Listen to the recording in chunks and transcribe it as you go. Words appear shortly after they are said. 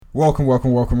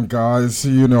Welcome, guys.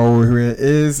 You know who it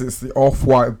is. It's the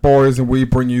Off-White Boys, and we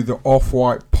bring you the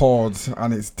Off-White Pod.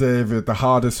 And it's David, the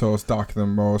hardest host, darker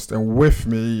than most. And with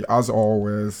me, as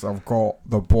always, I've got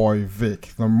the boy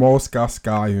Vic, the most gas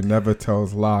guy who never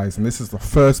tells lies. And this is the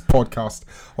first podcast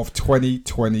of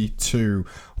 2022.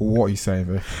 What are you saying,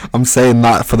 Vic? I'm saying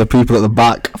that for the people at the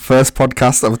back. First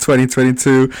podcast of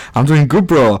 2022. I'm doing good,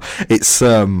 bro. It's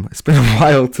been a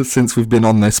while since we've been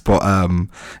on this, but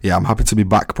yeah, I'm happy to be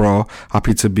back, bro.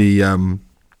 Happy to be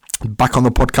back on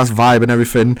the podcast vibe and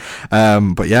everything.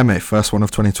 But yeah, mate, first one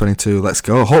of 2022. Let's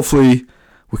go. Hopefully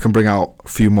we can bring out a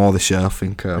few more this year, I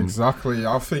think. Exactly.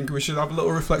 I think we should have a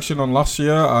little reflection on last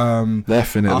year.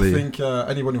 Definitely. I think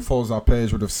anyone who follows our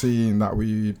page would have seen that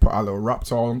we put our little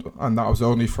Wrapped on, and that was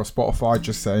only for Spotify.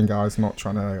 Just saying, guys, not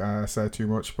trying to say too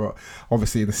much, but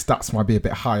obviously the stats might be a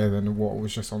bit higher than what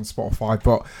was just on Spotify.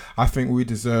 But I think we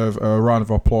deserve a round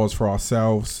of applause for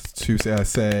ourselves to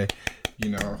say, you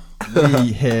know,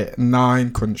 we hit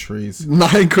 9 countries.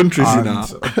 9 countries, you know.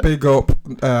 Big up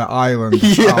Ireland.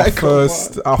 Yeah,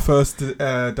 our first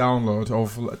download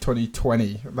of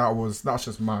 2020. That's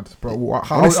just mad. But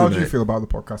how do you feel about the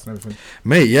podcast and everything?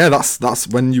 Mate, yeah, that's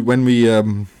when you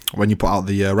put out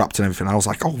the Wrapped and everything, I was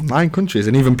like, 9 countries.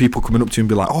 And even people coming up to you and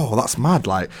be like, oh, that's mad.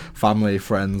 Like family,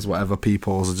 friends, whatever,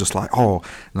 peoples are just like,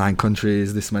 9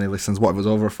 countries, this many listens. What, it was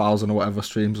over 1,000 or whatever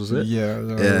streams, was it?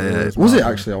 Yeah. Was it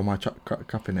actually on my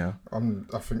cap in here? I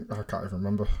can't even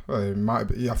remember. It might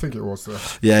be. Yeah, I think it was there.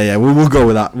 Yeah, we'll go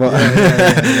with that. But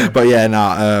yeah. But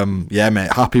yeah,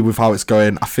 mate, happy with how it's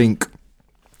going. I think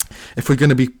if we're going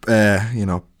to be,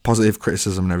 positive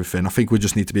criticism and everything, I think we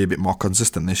just need to be a bit more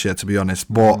consistent this year, to be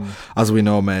honest. But as we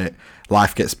know, mate,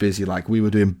 life gets busy. Like, we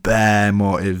were doing bare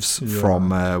motives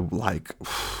from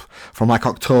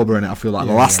October, and I feel like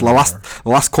the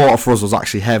last quarter for us was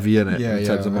actually heavy, innit? In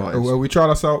terms of motives. Well, we tried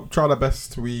our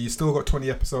best. We still got 20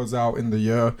 episodes out in the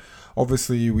year.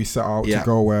 Obviously, we set out to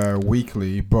go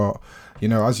weekly, but you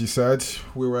know, as you said,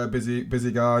 we were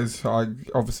busy guys.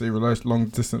 Obviously, long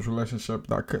distance relationship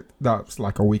that's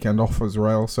like a weekend off as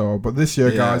well. So, but this year,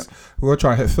 guys, we'll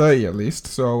try and hit 30 at least.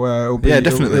 So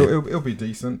definitely, it'll be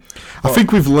decent. I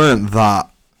think we've learned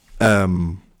that. I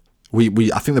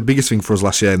think the biggest thing for us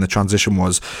last year in the transition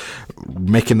was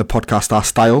making the podcast our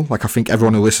style. Like, I think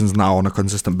everyone who listens now on a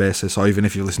consistent basis, or even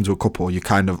if you listen to a couple, you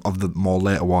kind of the more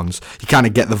later ones, you kind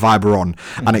of get the vibe we're on,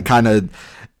 and it kind of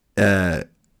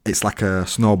it's like a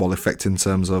snowball effect in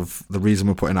terms of the reason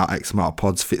we're putting out X amount of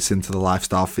pods fits into the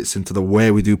lifestyle, fits into the way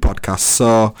we do podcasts.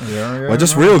 So we're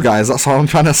just real guys. That's all I'm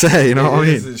trying to say. You know what I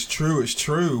mean? It's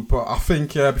true. But I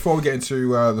think before we get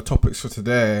into the topics for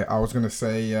today, I was going to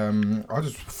say I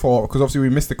just thought, because obviously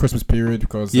we missed the Christmas period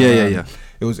because it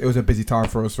was a busy time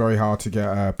for us. Very hard to get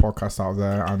a podcast out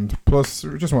there, and plus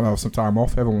we just want to have some time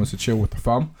off. Everyone wants to chill with the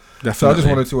fam. Definitely. So I just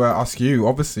wanted to ask you,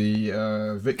 obviously,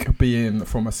 Vic being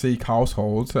from a Sikh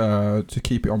household, to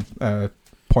keep it on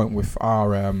point with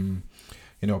our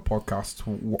podcast.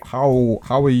 How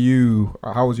are you?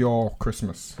 How was your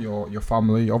Christmas? Your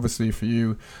family, obviously for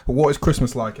you. What is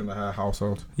Christmas like in the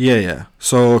household? Yeah.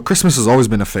 So Christmas has always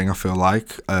been a thing. I feel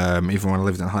like even when I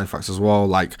lived in Halifax as well,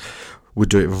 like, we'd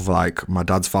do it with like my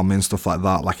dad's family and stuff like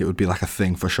that. Like, it would be like a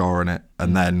thing for sure, innit?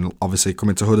 And then obviously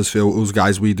coming to Huddersfield, those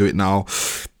guys, we do it now.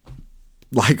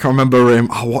 Like, I remember, I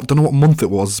don't know what month it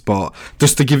was, but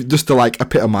just to like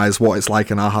epitomise what it's like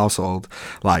in our household,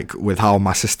 like with how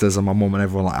my sisters and my mum and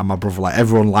everyone, like, and my brother, like,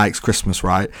 everyone likes Christmas,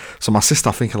 right? So my sister,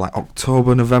 I think in like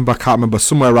October, November, I can't remember,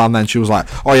 somewhere around then, she was like,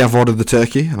 "Oh yeah, I've ordered the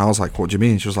turkey," and I was like, "What do you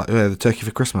mean?" She was like, "Yeah, the turkey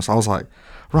for Christmas." I was like,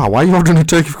 "Right, why are you ordering a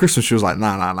turkey for Christmas?" She was like,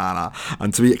 nah.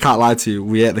 And to be, can't lie to you,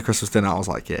 we ate the Christmas dinner. I was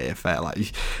like, yeah, fair. Like,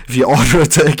 if you order a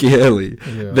turkey early,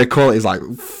 the quality is like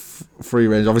free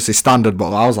range, obviously standard,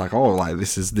 but I was like, oh, like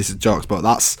this is jokes. But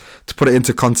that's to put it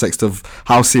into context of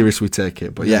how serious we take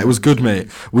it. But yeah, it was good, mate.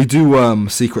 We do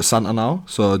Secret Santa now,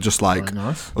 so just like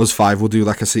us 5, we'll do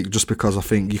like a secret, just because I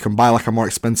think you can buy like a more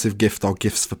expensive gift or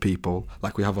gifts for people.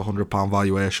 Like, we have £100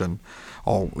 valuation,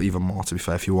 or even more, to be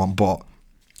fair, if you want, but.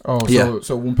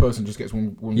 So one person just gets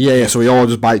one. Yeah. So we all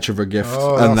just buy each other a gift,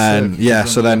 and then sick.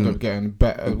 So then getting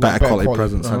better quality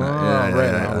presents. I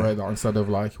read that instead of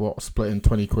like splitting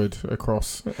 20 quid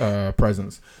across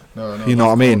presents. No, you know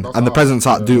what I mean. And the presents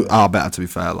are better, to be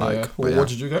fair. Like, what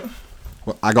did you get?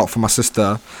 Well, I got for my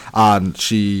sister, and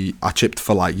I chipped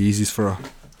for like Yeezys for her.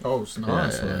 Oh, it's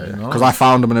nice. Because I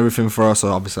found them and everything for her, so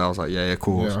obviously I was like, yeah,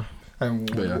 cool. Yeah. And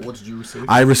what did you receive?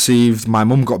 I received, my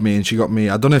mum got me, and she got me,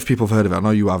 I don't know if people have heard of it, I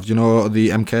know you have, you know the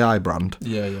MKI brand?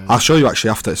 Yeah. I'll show you actually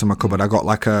after, it's in my cupboard. I got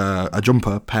like a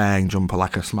jumper, paying jumper,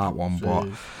 like a smart one, but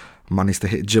managed to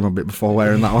hit gym a bit before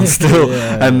wearing that one still.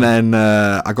 And then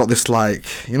I got this like,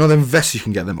 you know them vests you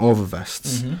can get, them over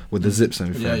vests with the zips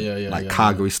and everything, like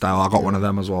cargo-y style. I got one of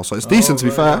them as well, so it's decent to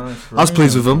be fair. Nice, I was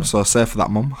pleased with them, so safe for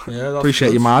that, mum.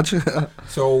 Appreciate you, Marge.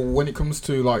 So when it comes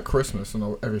to like Christmas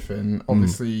and everything,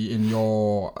 obviously in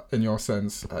your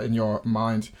sense, in your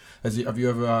mind, have you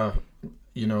ever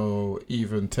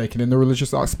even taken in the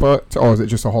religious aspect, or is it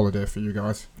just a holiday for you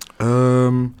guys?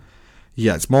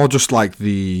 Yeah, it's more just like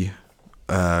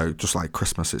just like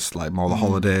Christmas. It's like more the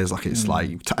holidays. Like it's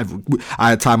like I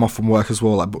had time off from work as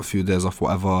well, like a few days off,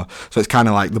 whatever. So it's kind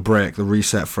of like the break, the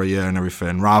reset for a year and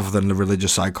everything, rather than the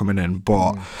religious side coming in.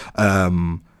 But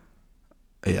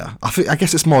yeah, I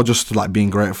guess it's more just like being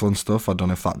grateful and stuff. I don't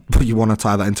know if you want to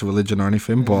tie that into religion or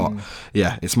anything, but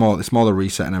yeah, it's more the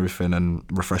reset and everything and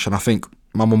refreshing. I think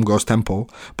my mum goes temple,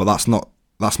 but that's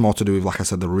more to do with, like I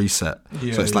said, the reset.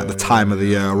 So it's like the time of the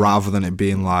year rather than it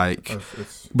being like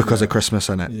because of Christmas,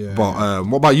 innit? Yeah. But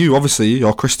what about you? Obviously,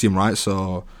 you're Christian, right?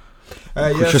 So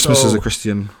Christmas is a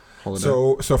Christian holiday.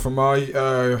 So for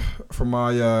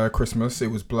my Christmas, it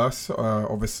was blessed.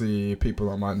 Obviously, people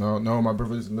that might know my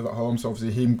brother doesn't live at home, so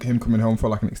obviously him coming home for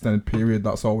like an extended period,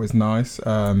 that's always nice.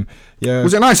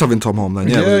 Was it nice having Tom home then?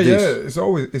 It's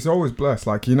always blessed.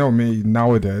 Like, you know me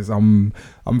nowadays, I'm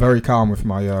very calm with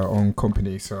my own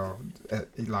company, so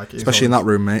especially in that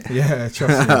room, mate. Yeah,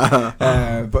 trust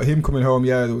me. But him coming home,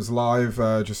 it was live.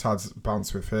 Just had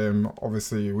bounce with him.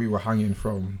 Obviously, we were hanging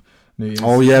from New Year's.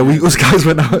 Oh yeah, us guys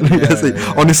went out on New Year's Eve.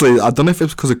 Honestly, I don't know if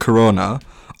it's because of Corona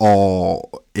or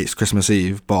it's Christmas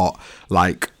Eve, but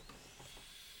like,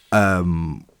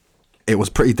 it was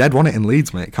pretty dead, wasn't it, in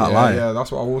Leeds, mate? Can't lie. Yeah,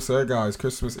 that's what I will say, guys.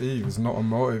 Christmas Eve is not a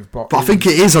motive, but I think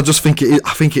it is. I think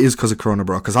it is because of Corona,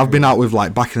 bro. Because I've been out with,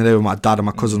 like, back in the day with my dad and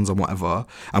my cousins and whatever,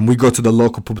 and we go to the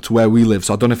local pub to where we live.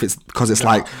 So I don't know if it's because it's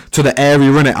like to the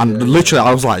area, innit? And literally,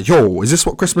 I was like, "Yo, is this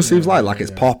what Christmas Eve's like? Like,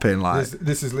 it's popping." Like,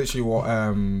 this is literally what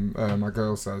my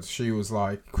girl said. She was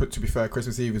like, to be fair,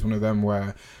 Christmas Eve is one of them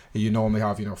where you normally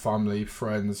have, family,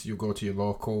 friends, you go to your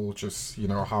local, just,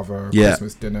 have a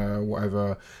Christmas dinner,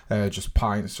 whatever, just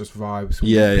pints, just vibes.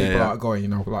 People are going,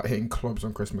 like hitting clubs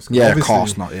on Christmas. Yeah, of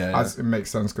course not, It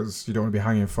makes sense because you don't want to be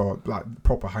hanging for, like,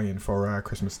 proper hanging for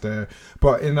Christmas Day.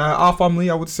 But in our family,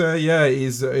 I would say,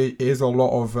 it is a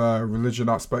lot of religion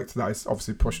aspect that is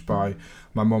obviously pushed by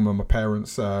my mum and my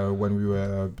parents when we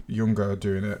were younger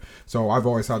doing it. So I've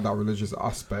always had that religious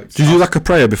aspect. Do you do like a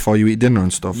prayer before you eat dinner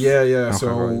and stuff? Yeah. Okay,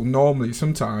 so normally,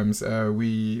 sometimes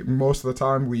most of the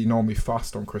time we normally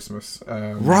fast on Christmas.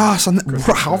 Ross,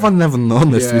 how have I never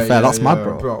known this? To be fair, that's mad,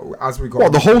 bro. But as we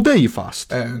got the whole day you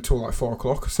fast until like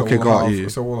 4:00. So okay,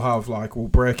 So we'll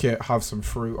break it, have some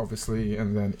fruit, obviously,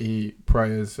 and then eat,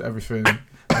 prayers, everything.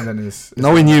 And then it's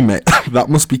knowing you, mate, that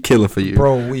must be killer for you,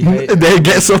 bro. We hate they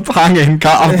gets up hanging,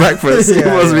 can't have breakfast. It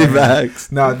must be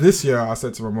vexed. Now this year I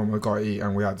said to my mum I gotta eat,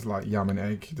 and we had like yam and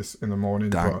egg this in the morning.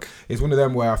 But it's one of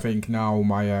them where I think now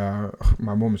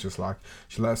my mum's just like,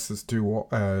 she lets us do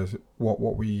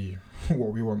what we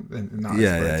want in that aspect.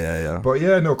 Yeah. But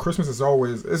no, Christmas is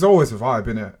always a vibe,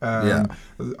 innit?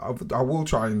 I will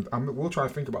try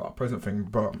and think about that present thing,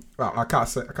 but I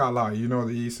can't lie.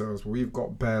 The Esos, we've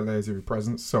got bare lazy with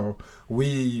presents, so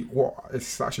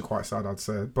it's actually quite sad, I'd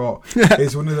say, but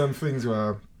it's one of them things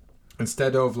where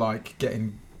instead of like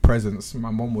getting presents,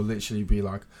 my mum will literally be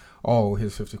like, "Oh,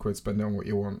 here's 50 quid, spend it on what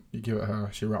you want." You give it her,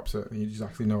 she wraps it, and you just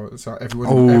actually know it. So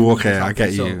everyone okay, I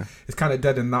get you. So it's kind of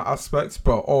dead in that aspect,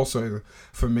 but also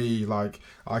for me, like,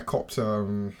 I copped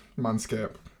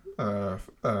Manscaped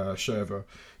shaver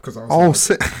because I was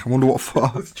sick. I wonder what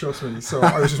for. Trust me. So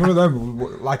I was just one of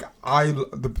them. Like,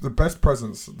 the best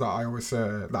presents that I always say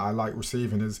that I like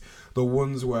receiving is the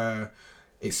ones where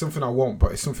it's something I want,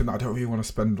 but it's something that I don't really want to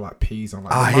spend like peas on.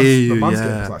 Like, I hear you. The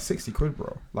Manscaped was like 60 quid,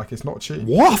 bro. Like, it's not cheap.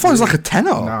 What? I thought it was like a tenner.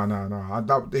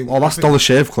 No. That's Dollar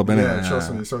Shave Club, innit? Yeah,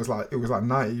 trust me. So it was like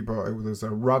 90, but it was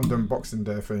a random Boxing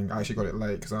Day thing. I actually got it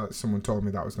late because someone told me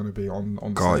that was going to be on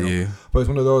got sale. You. But it's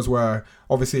one of those where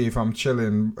obviously if I'm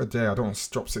chilling a day, I don't want to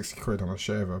drop 60 quid on a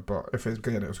shaver. But if it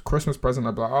was a Christmas present,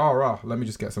 I'd be like, let me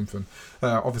just get something.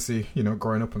 Obviously,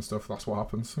 growing up and stuff, that's what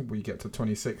happens. When you get to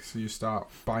 26, you start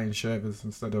buying shavers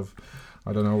instead of,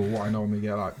 I don't know what I normally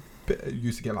get, like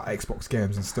used to get like Xbox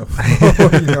games and stuff.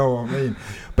 You know what I mean?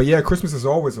 But yeah, Christmas is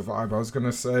always a vibe. I was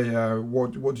gonna say,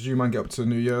 what did you man get up to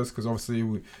New Year's? Because obviously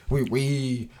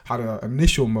we had an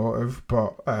initial motive,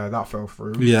 but that fell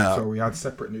through. Yeah. So we had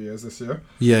separate New Year's this year.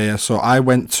 Yeah. So I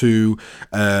went to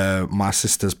my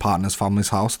sister's partner's family's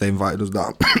house. They invited us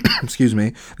down. Excuse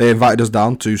me. They invited us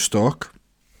down to Stoke.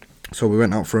 So we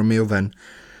went out for a meal then.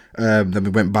 Then we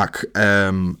went back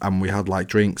and we had like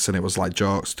drinks and it was like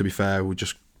jokes. To be fair, we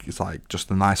just it's like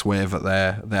just a nice wave at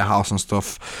their house and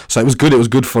stuff. So it was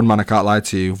good fun, man. I can't lie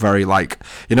to you. Very like,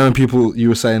 you know, when people, you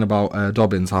were saying about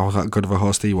Dobbins, how good of a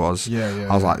host he was. Yeah.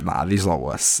 I was like, nah, these lot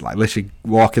worse. Like literally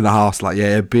walk in the house, like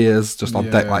beers just on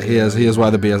deck. Like here's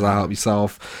where the beers are. Help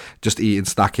yourself. Just eating,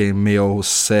 stacking meals,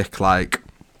 sick like.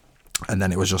 And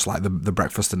then it was just like the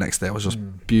breakfast the next day was just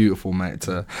beautiful, mate,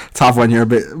 to have when you're a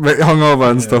bit hungover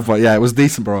and stuff. But yeah, it was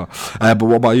decent, bro. But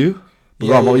what about you?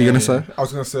 What were you going to say? I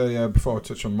was going to say, before I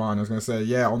touch on mine, I was going to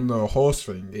say, on the host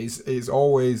thing, I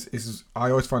always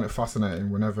find it fascinating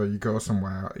whenever you go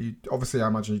somewhere. Obviously, I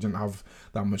imagine you didn't have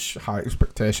that much high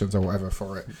expectations or whatever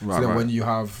for it. Right, so that when you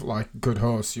have like good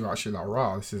hosts, you're actually like,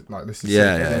 wow, this is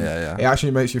yeah. It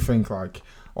actually makes you think like,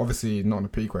 obviously not in a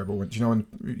peak way, but when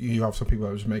you have some people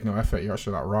that just make no effort, you're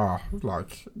actually like, rah,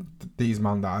 like these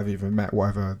men that I've even met,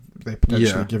 whatever, they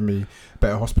potentially give me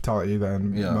better hospitality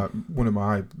than one of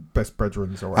my best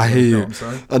brethren or whatever. I hear you. Know what I'm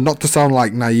saying? And not to sound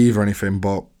like naive or anything,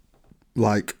 but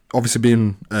like obviously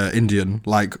being Indian,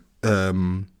 like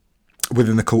within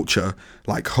the culture,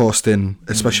 like hosting,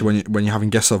 especially when you're having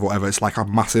guests over whatever, it's like a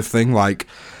massive thing. Like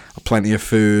plenty of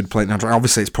food, plenty of drink.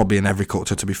 Obviously, it's probably in every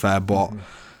culture, to be fair, but.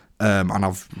 And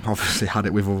I've obviously had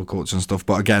it with other cultures and stuff,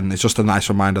 but again, it's just a nice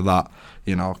reminder that,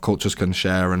 you know, cultures can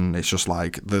share, and it's just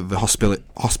like the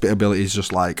hospitality is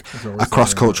just like a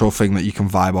cross-cultural thing that you can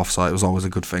vibe off, so it was always a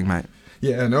good thing, mate.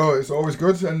 Yeah, no, it's always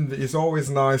good, and it's always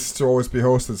nice to always be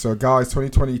hosted. So, guys,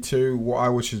 2022, what I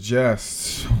would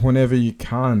suggest, whenever you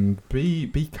can, be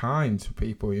kind to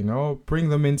people, you know? Bring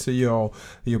them into your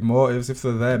motives. If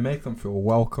they're there, make them feel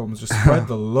welcome. Just spread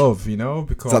the love, you know?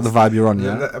 Because is that the vibe you're on,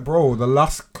 yeah? Bro,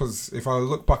 because if I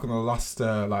look back on the last,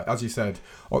 like, as you said,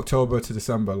 October to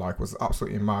December, like, was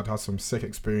absolutely mad. Had some sick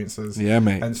experiences,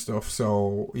 mate, and stuff.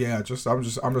 So, yeah, I'm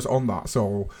just on that.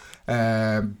 So,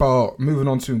 but moving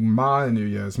on to my New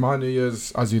Year's,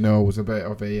 as you know, was a bit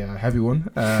of a heavy one.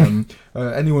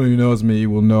 Anyone who knows me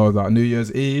will know that New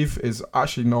Year's Eve is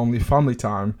actually normally family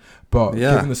time, but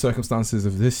given the circumstances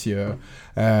of this year,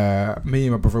 me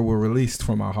and my brother were released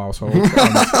from our household.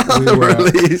 And we were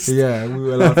released. Yeah, we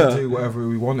were allowed to do whatever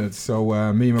we wanted.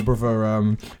 So me and my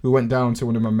brother, we went down to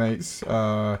one of my mates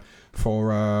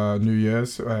for New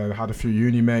Year's. Had a few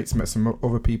uni mates, met some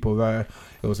other people there.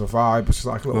 It was a vibe. It was just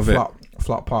like a little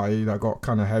flat party that got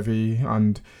kind of heavy,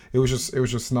 and it was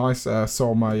just nice.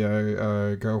 Saw my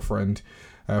girlfriend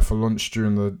for lunch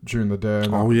during the day.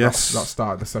 And that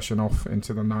started the session off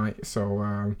into the night.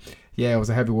 So it was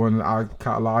a heavy one. I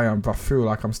can't lie, I feel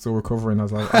like I'm still recovering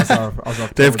as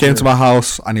I've Dave came to my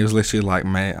house and he was literally like,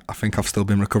 mate, I think I've still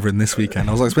been recovering this weekend.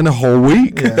 I was like, it's been a whole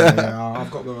week.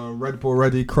 I've got the Red Bull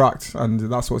ready, cracked, and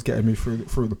that's what's getting me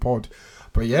through the pod.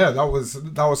 But yeah, that was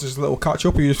just a little catch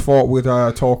up. We just thought we'd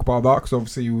talk about that because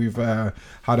obviously we've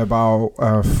had about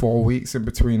 4 weeks in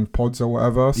between pods or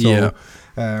whatever. So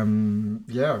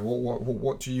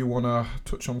what do you want to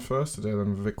touch on first today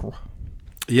then, Vic?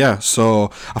 Yeah,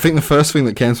 so I think the first thing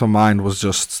that came to my mind was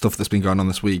just stuff that's been going on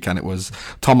this week, and it was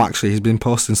Tom. Actually, he's been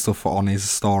posting stuff on his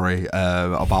story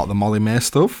about the Molly-Mae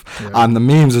stuff, and the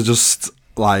memes are just.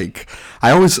 Like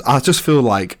I just feel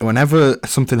like whenever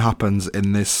something happens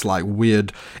in this like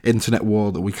weird internet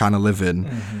world that we kind of live in,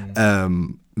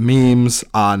 memes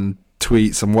and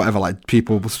tweets and whatever, like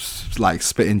people like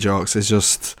spitting jokes is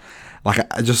just like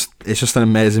it's just an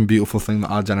amazing, beautiful thing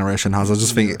that our generation has. I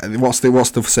just think what's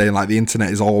the saying, like the internet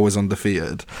is always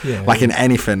undefeated, in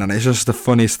anything, and it's just the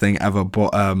funniest thing ever.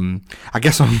 But I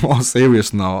guess on a more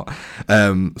serious note,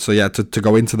 to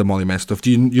go into the Molly-Mae stuff,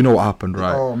 do you know what happened,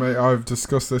 right? Oh mate, I've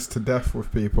discussed this to death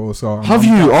with people. So have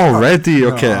you already?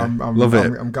 Okay, love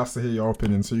it. I'm gassed to hear your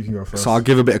opinion, so you can go first. So I'll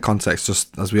give a bit of context,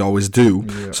 just as we always do.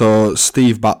 Yeah. So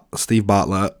Steve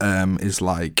Bartlett is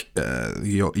like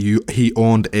he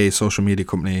owned a social media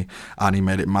company and he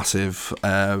made it massive,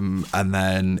 and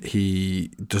then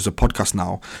he does a podcast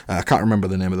now. I can't remember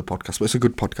the name of the podcast, but it's a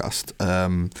good podcast,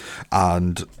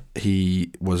 and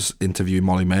he was interviewing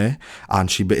Molly-Mae,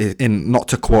 and she, not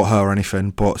to quote her or anything,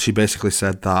 but she basically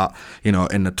said that, you know,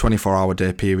 in a 24-hour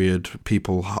day period,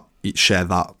 people share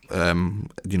that,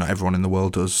 everyone in the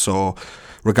world does. So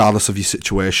regardless of your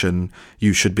situation,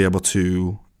 you should be able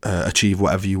to achieve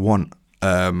whatever you want.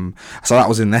 So that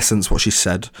was in essence what she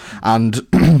said, and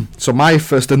so my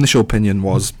first initial opinion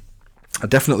was I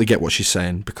definitely get what she's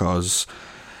saying, because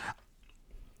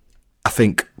I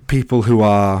think people who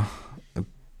are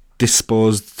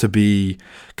disposed to be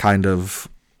kind of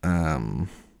I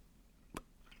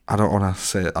don't want to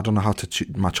say it, I don't know how to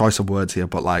my choice of words here,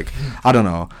 but like I don't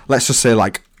know, let's just say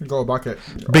like go back it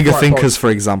bigger thinkers, for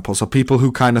example. So people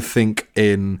who kind of think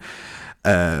in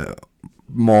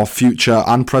more future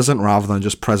and present rather than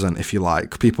just present, if you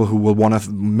like. People who will want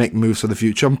to make moves for the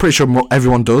future. I'm pretty sure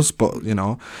everyone does, but you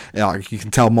know, like you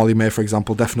can tell Molly-Mae, for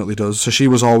example, definitely does. So she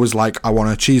was always like, I want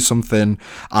to achieve something,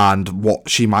 and what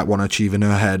she might want to achieve in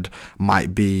her head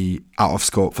might be out of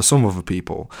scope for some other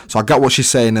people. So I get what she's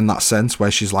saying in that sense,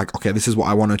 where she's like, okay, this is what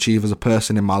I want to achieve as a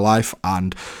person in my life,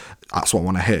 and that's what I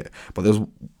want to hit. But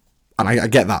and I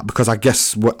get that, because I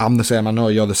guess I'm the same, I know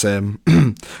you're the same,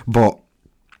 but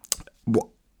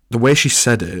the way she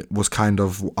said it was kind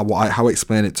of how I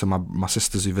explained it to my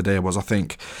sisters the other day was, I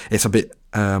think it's a bit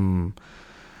out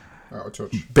of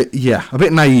touch. A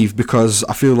bit naive, because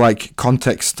I feel like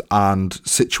context and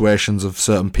situations of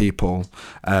certain people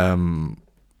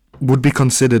would be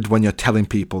considered when you're telling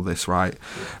people this, right?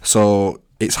 Yeah. So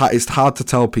it's hard to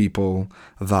tell people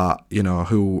that, you know,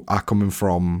 who are coming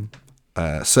from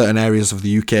certain areas of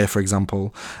the UK, for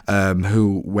example,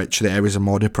 which the areas are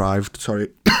more deprived.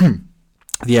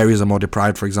 The areas are more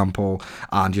deprived, for example,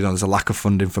 and, you know, there's a lack of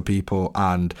funding for people,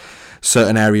 and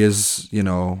certain areas, you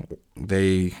know,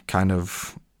 they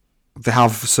have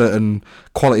certain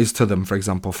qualities to them. For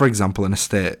example, an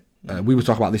estate. We were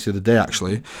talking about this the other day,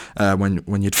 actually,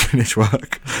 when you'd finish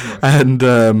work, and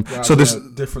so there's a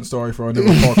different story for another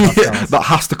podcast. That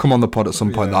has to come on the pod at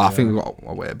some point. I think we've got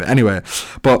to wait a bit. Anyway,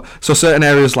 but so certain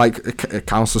areas like a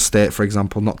council estate, for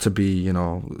example, not to be, you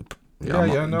know.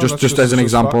 Just as an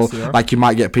example, facts, like you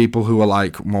might get people who are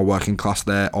like more working class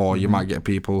there, or you might get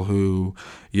people who,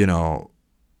 you know,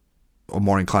 are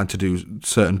more inclined to do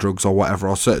certain drugs or whatever,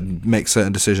 or make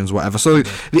certain decisions, whatever. So,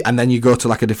 and then you go to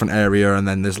like a different area, and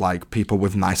then there's like people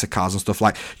with nicer cars and stuff.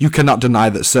 Like, you cannot deny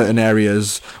that certain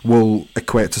areas will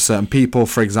equate to certain people.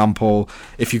 For example,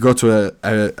 if you go to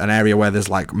an area where there's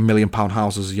like £1 million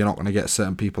houses, you're not going to get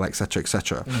certain people, etc.,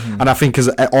 etc. And I think as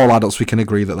all adults, we can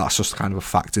agree that that's just kind of a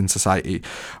fact in society.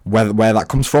 Where that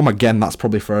comes from, again, that's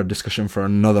probably for a discussion for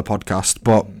another podcast,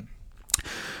 but.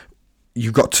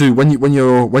 You've got to, when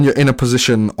you're in a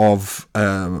position of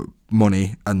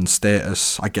money and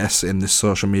status, I guess, in this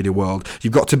social media world,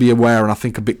 you've got to be aware and I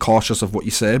think a bit cautious of what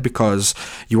you say, because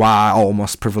you are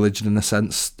almost privileged in a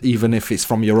sense, even if it's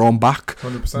from your own back,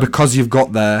 100%. Because you've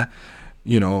got there,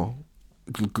 you know,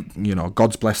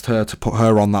 God's blessed her to put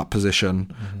her on that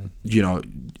position. You know,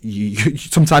 you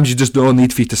sometimes you just don't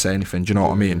need for you to say anything. Do you know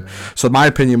what I mean? So my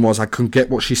opinion was, I couldn't get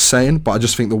what she's saying, but I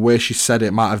just think the way she said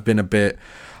it might have been a bit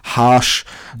harsh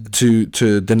to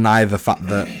deny the fact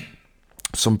that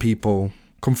some people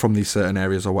come from these certain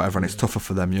areas or whatever, and it's tougher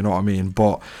for them, you know what I mean?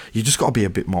 But you just got to be a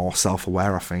bit more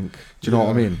self-aware, I think. Do you know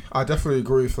what I mean? I definitely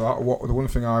agree with that. The one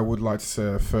thing I would like to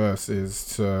say first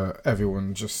is to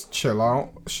everyone, just chill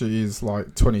out. She's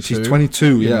like 22. She's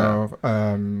 22, yeah.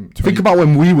 Think about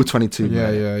when we were 22.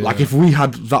 Yeah. Like, if we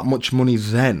had that much money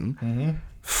then...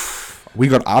 I'd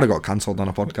have got cancelled on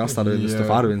a podcast. I'd have stuff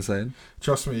I'd have been saying.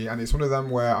 Trust me, and it's one of them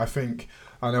where I think,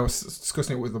 I was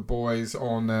discussing it with the boys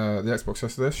on the Xbox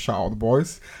yesterday. Shout out the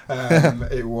boys.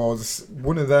 It was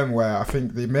one of them where I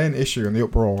think the main issue and the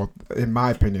uproar, in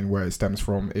my opinion, where it stems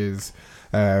from is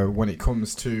when it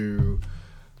comes to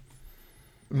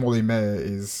Molly-Mae,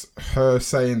 is her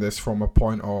saying this from a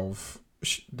point of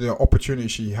the opportunity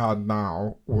she had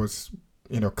now was,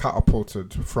 you know,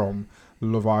 catapulted from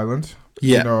Love Island.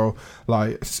 Yeah. You know,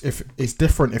 like, if it's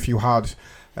different if you had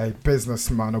a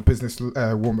businessman or business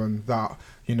woman that,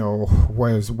 you know,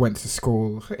 went to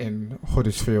school in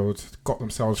Huddersfield, got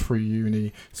themselves through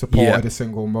uni, supported a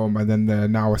single mum, and then they're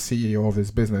now a CEO of his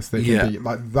business. They can be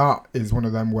like, that is one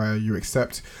of them where you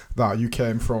accept that you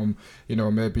came from, you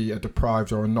know, maybe a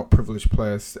deprived or a not privileged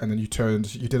place, and then you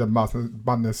did a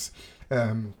madness,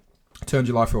 turned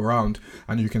your life around,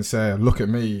 and you can say, look at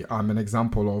me, I'm an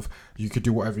example of you could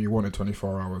do whatever you want in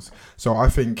 24 hours. So I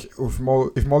think if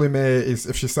Molly-Mae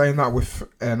if she's saying that with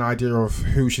an idea of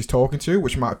who she's talking to,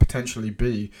 which might potentially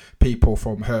be people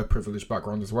from her privileged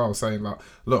background as well, saying that,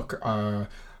 look,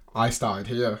 I started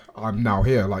here, I'm now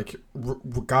here. Like,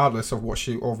 regardless of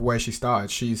where she started,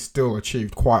 she's still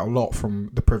achieved quite a lot from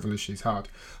the privilege she's had.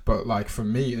 But like, for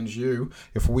me and you,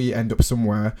 if we end up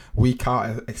somewhere, we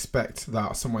can't expect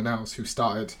that someone else who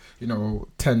started, you know,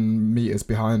 10 meters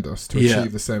behind us to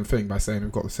achieve the same thing by saying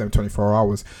we've got the same 24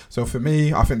 hours. So for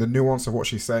me, I think the nuance of what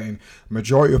she's saying,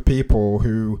 majority of people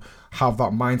who have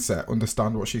that mindset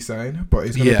understand what she's saying, but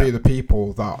it's going to be the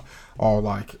people that are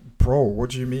like, bro,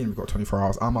 what do you mean we've got 24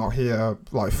 hours? I'm out here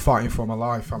like fighting for my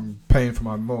life. I'm paying for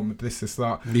my mum, this,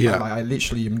 that. Yeah. And, like, I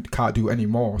literally can't do any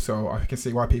more. So I can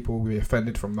see why people will be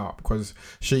offended from that, because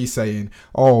she's saying,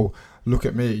 oh, look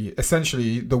at me.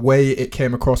 Essentially, the way it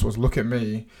came across was, look at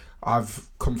me. I've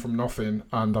come from nothing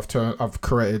and I've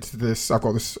created this. I've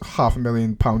got this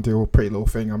 £500,000 deal, Pretty Little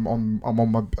Thing. I'm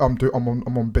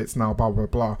on bits now, blah blah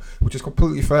blah, which is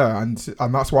completely fair, and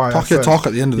that's why talk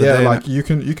at the end of the day. Like you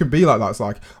can be like that. It's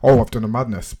like, oh, I've done a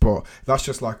madness, but that's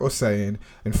just like us saying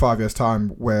in 5 years' time,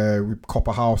 where we cop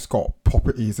a house, got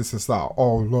properties, this is that.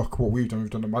 Oh, look what we've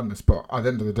done a madness. But at the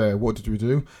end of the day, what did we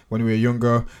do when we were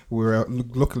younger? We were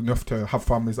lucky enough to have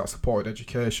families that supported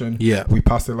education. Yeah, we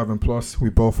passed 11 plus. We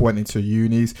both went into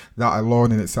unis. That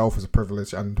alone in itself is a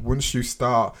privilege. And once you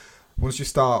start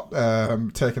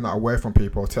taking that away from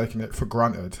people, taking it for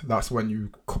granted, that's when you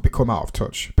become out of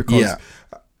touch. Because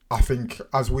I think,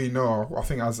 as we know,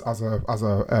 as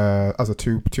a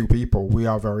two people, we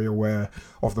are very aware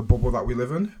of the bubble that we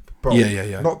live in. But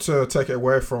not to take it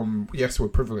away from, yes, we're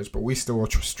privileged, but we still are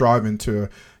striving to,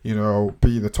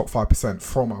 be the top 5%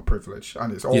 from our privilege.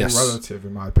 And it's all relative,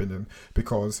 in my opinion,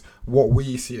 because what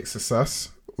we see as success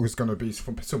was going to be,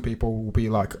 some people will be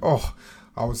like, oh,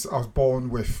 I was born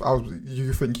with.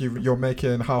 You think you're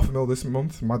making $500,000 this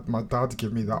month? My dad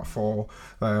gave me that for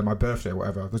my birthday, or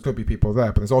whatever. There's going to be people there,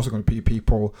 but there's also going to be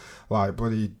people like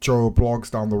bloody Joe Blogs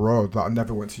down the road that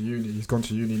never went to uni. He's gone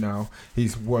to uni now.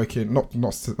 He's working. Not.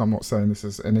 I'm not saying this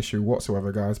is an issue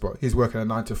whatsoever, guys, but he's working a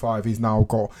 9 to 5. He's now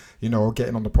got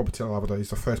getting on the property ladder.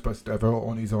 He's the first person to ever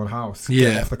own his own house.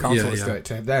 Off the council estate.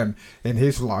 To them, in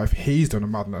his life, he's done a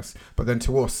madness. But then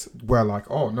to us, we're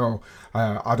like, oh no,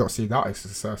 I don't see that as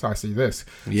success. I see this.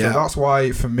 So that's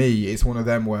why, for me, it's one of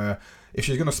them where if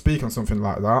she's going to speak on something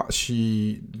like that,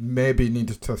 she maybe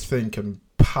needed to think and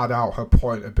pad out her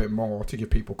point a bit more to give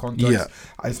people context.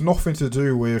 It's nothing to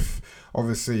do with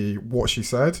obviously what she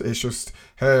said. It's just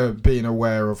her being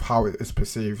aware of how it is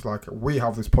perceived. Like, we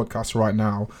have this podcast right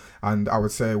now, and I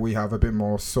would say we have a bit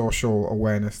more social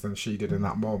awareness than she did in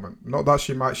that moment. Not that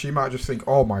she might just think,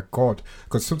 oh my god,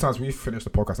 because sometimes we finished the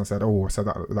podcast and said, oh, I said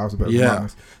that was a bit of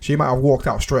madness. She might have walked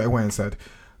out straight away and said,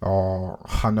 oh,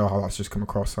 I know how that's just come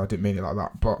across, I didn't mean it like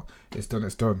that, but it's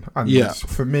done. And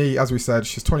for me, as we said,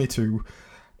 she's 22.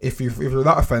 If you're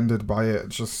that offended by it,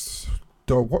 just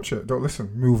don't watch it, don't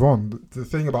listen, move on. The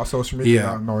thing about social media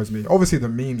that annoys me, obviously the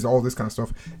memes, all this kind of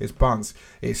stuff, it's bants,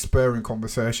 it's spurring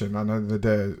conversation, and at the end of the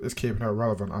day, it's keeping her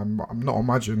relevant. I'm not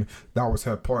imagining that was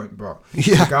her point, but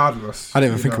regardless, I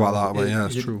didn't even think about that, but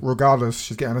it's true. Regardless,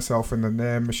 she's getting herself in the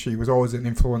name. She was always an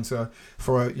influencer.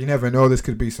 You never know, this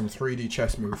could be some 3D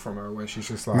chess move from her when she's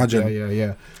just like,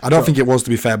 imagine. I don't think it was, to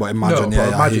be fair, but imagine.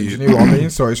 Imagine, you know what I mean?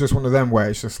 So it's just one of them where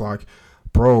it's just like,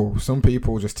 bro, some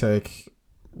people just take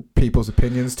people's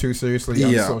opinions too seriously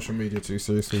and social media too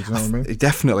seriously. Do you know what I mean?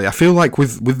 Definitely. I feel like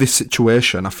with this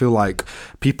situation, I feel like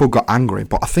people got angry,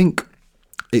 but I think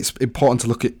it's important to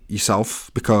look at yourself,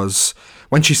 because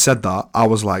when she said that, I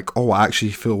was like, oh, I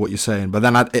actually feel what you're saying. But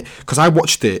then because I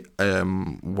watched it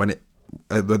when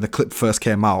the clip first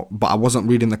came out, but I wasn't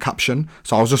reading the caption,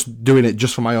 so I was just doing it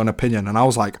just for my own opinion, and I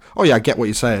was like, oh yeah, I get what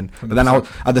you're saying. 100%. But then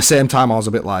at the same time, I was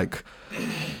a bit like,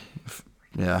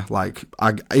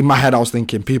 in my head I was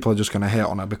thinking people are just going to hate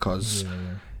on her because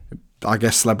I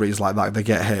guess celebrities like that, they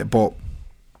get hate. But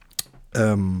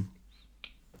I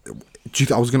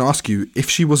was going to ask you, if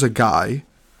she was a guy,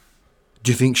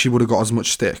 do you think she would have got as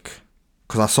much stick?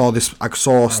 Because I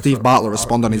saw Steve Bartlett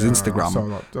respond on his Instagram.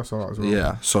 I saw that as well.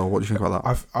 Yeah, so what do you think about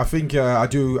that? I think I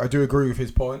do agree with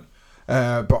his point,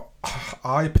 but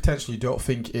I potentially don't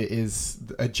think it is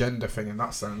a gender thing in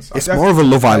that sense. It's more of a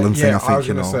Love Island thing, I think. I was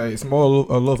going to say it's more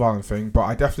a Love Island thing, but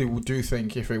I definitely do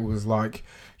think if it was like,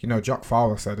 Jack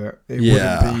Fowler said it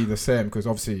wouldn't be the same, because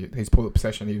obviously his public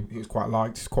possession, he was quite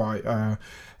liked. He's quite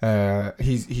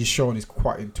he's shown he's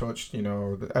quite in touch.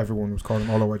 Everyone was calling him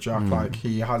Holloway Jack. Like,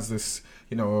 he has this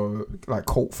like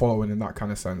cult following in that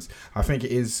kind of sense. I think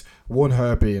it is one,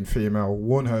 her being female,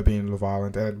 one, her being Love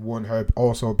Island, and one, her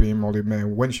also being Molly May.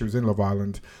 When she was in Love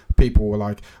Island, people were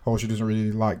like, oh, she doesn't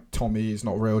really like Tommy, he's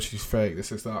not real, she's fake,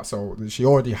 this is that. So she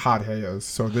already had haters,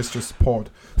 so this just poured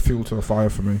fuel to the fire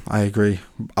for me. I agree.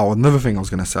 Another thing I was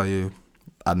going to tell you,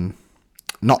 and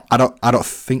I don't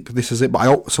think this is it,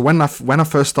 but when I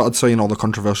first started seeing all the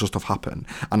controversial stuff happen,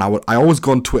 and I always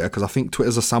go on Twitter, because I think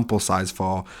Twitter's a sample size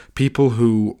for people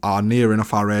who are near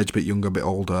enough our age, a bit younger, a bit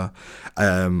older,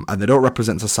 and they don't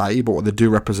represent society, but what they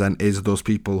do represent is those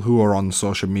people who are on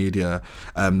social media,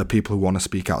 the people who want to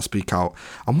speak out.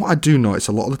 And what I do notice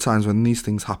a lot of the times when these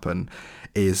things happen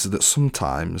is that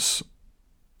sometimes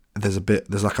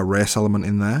there's like a race element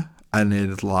in there, and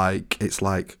it's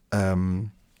like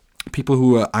people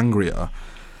who are angrier.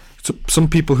 So some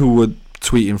people who were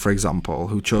tweeting, for example,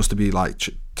 who chose to be like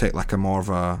take like a more of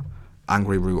a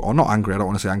angry route, or not angry, I don't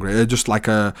want to say angry, just like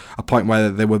a point where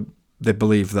they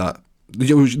believe that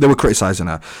they were criticising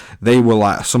her. They were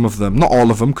like, some of them, not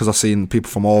all of them, because I've seen people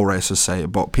from all races say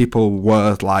it, but people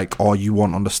were like, oh, you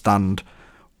won't understand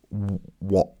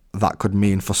what that could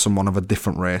mean for someone of a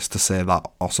different race to say that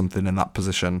or something in that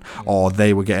position, or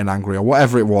they were getting angry or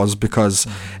whatever it was, because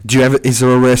is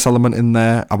there a race element in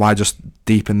there? Am I just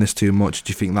deep in this too much?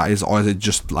 Do you think that is, or is it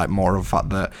just like more of a fact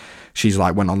that she's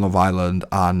like went on Love Island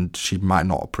and she might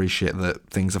not appreciate that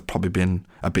things have probably been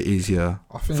a bit easier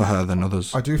for her than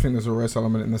others? I do think there's a race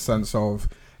element in the sense of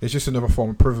it's just another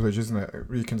form of privilege, isn't it?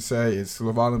 You can say it's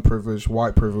Love Island privilege,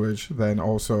 white privilege, then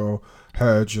also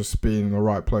her just being in the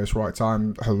right place, right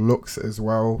time, her looks as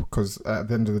well, because at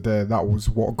the end of the day, that was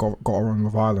what got her on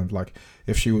Love Island. Like,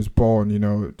 if she was born,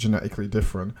 genetically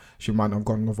different, she might not have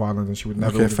gone on Love Island, and she would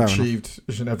never have achieved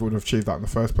that in the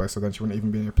first place. So then she wouldn't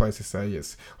even be in a place to say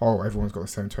everyone's got the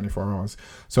same 24 hours.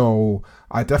 So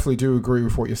I definitely do agree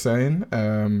with what you're saying.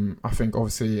 I think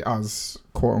obviously, as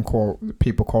quote unquote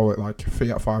people call it, like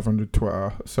Fiat 500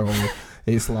 Twitter. So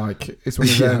it's like it's one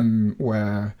of them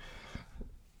where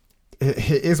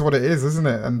it is what it is, isn't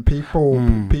it? And people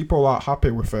aren't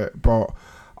happy with it. But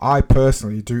I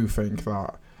personally do think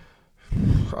that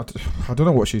I don't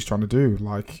know what she's trying to do.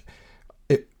 Like,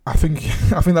 I think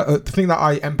that the thing that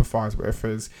I empathise with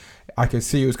is I could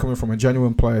see it was coming from a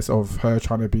genuine place of her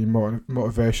trying to be more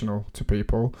motivational to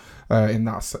people in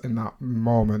that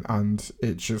moment, and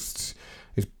it just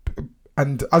is.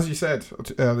 And as you said,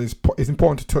 it's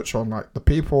important to touch on, like, the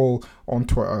people on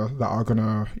Twitter that are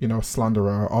gonna, slander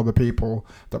her are the people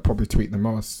that probably tweet the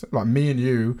most. Like me and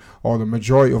you, or the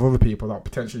majority of other people that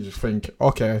potentially just think,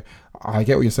 okay, I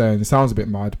get what you're saying. It sounds a bit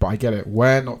mad, but I get it.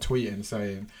 We're not tweeting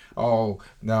saying, oh,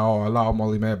 no, allow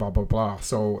Molly-Mae, blah, blah, blah.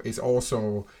 So it's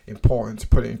also important to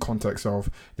put it in context of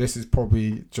this is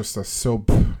probably just a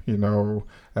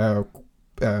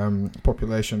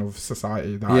population of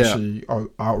society that actually are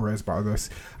outraged by this.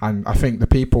 And I think the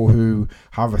people who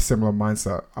have a similar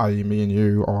mindset, i.e. me and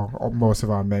you, or most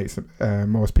of our mates,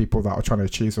 most people that are trying to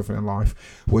achieve something in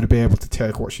life, would be able to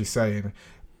take what she's saying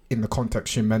in the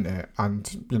context she meant it,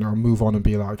 and move on and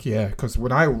be like, yeah, because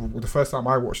the first time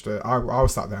I watched it, I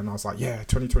was sat there and I was like, yeah,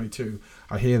 2022,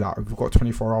 I hear that, we've got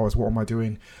 24 hours, what am I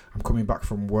doing? I'm coming back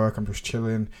from work, I'm just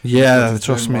chilling. Yeah,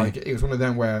 trust me. Like, it was one of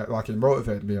them where, like, it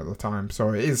motivated me at the time. So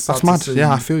it is sad to see.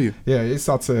 Yeah, I feel you. Yeah, it is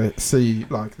sad to see,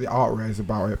 like, the outrage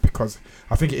about it, because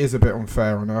I think it is a bit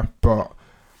unfair on her. But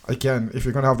again, if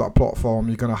you're going to have that platform,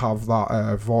 you're going to have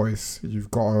that voice,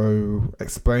 you've got to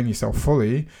explain yourself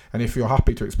fully. And if you're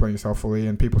happy to explain yourself fully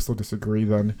and people still disagree,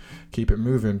 then keep it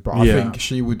moving. But I think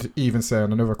she would even say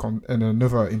in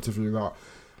another interview that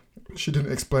she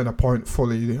didn't explain a point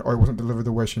fully, or it wasn't delivered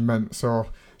the way she meant. So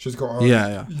she's got to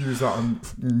use that and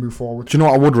move forward. Do you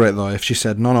know what I would rate, though, if she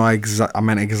said, no, I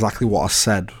meant exactly what I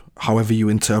said. However you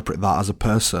interpret that as a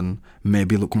person,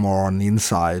 maybe look more on the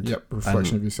inside. Yep,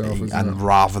 reflection of yourself.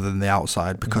 Rather than the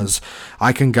outside. Because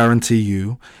I can guarantee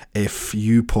you, if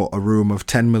you put a room of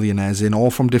 10 millionaires in,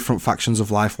 all from different factions of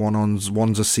life, one's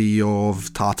a CEO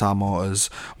of Tata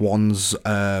Motors, one's,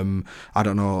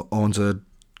 owns a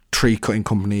tree cutting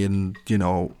company in,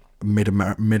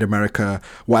 mid-America,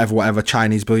 whatever,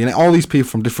 Chinese billionaire, all these people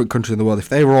from different countries in the world, if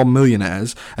they were all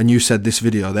millionaires and you said this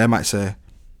video, they might say,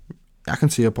 I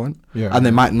can see your point. Yeah, and they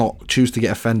might not choose to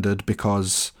get offended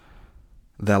because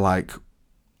they're like,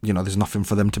 there's nothing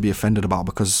for them to be offended about,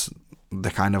 because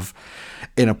they're kind of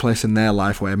in a place in their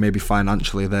life where maybe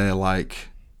financially they're like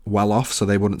well off, so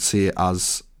they wouldn't see it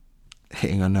as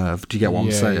hitting a nerve. Do you get what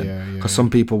I'm saying? Because some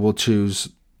people will choose,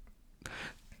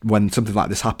 when something like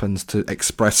this happens, to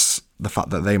express the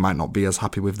fact that they might not be as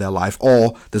happy with their life,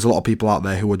 or there's a lot of people out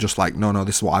there who are just like, no,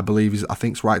 this is what I believe I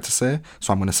think's right to say,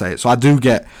 so I'm going to say it. So I do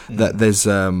get that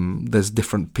there's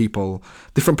different people,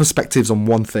 different perspectives on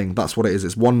one thing. That's what it is.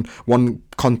 It's one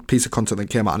piece of content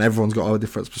that came out, and everyone's got a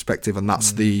different perspective, and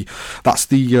that's the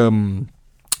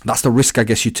risk, I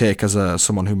guess, you take as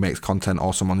someone who makes content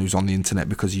or someone who's on the internet,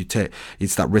 because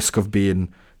it's that risk of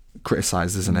being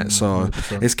criticised, isn't it? So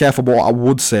 100%. It's careful. But what I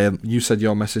would say, you said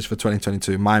your message for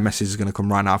 2022, my message is going to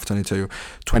come right now for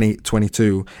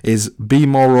 2022 is be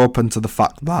more open to the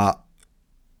fact that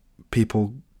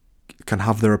people can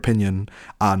have their opinion,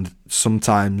 and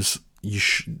sometimes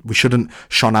we shouldn't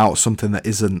shun out something that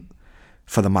isn't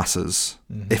for the masses.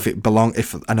 If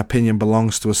an opinion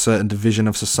belongs to a certain division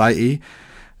of society,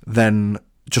 then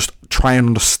just try and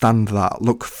understand that.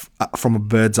 Look from a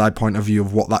bird's eye point of view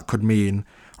of what that could mean,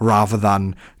 rather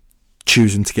than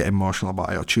choosing to get emotional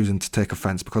about it or choosing to take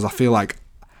offence. Because I feel like,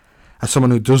 as someone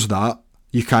who does that,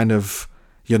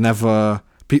 you're never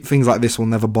things like this will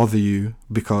never bother you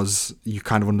because you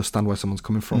kind of understand where someone's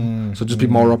coming from. So just be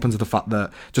more open to the fact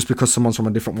that just because someone's from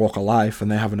a different walk of life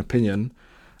and they have an opinion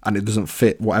and it doesn't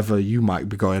fit whatever you might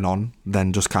be going on,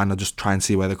 then just kind of just try and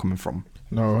see where they're coming from.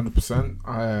 No,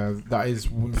 100%. That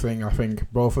is one thing I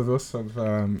think both of us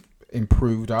have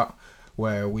improved at,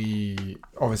 where we,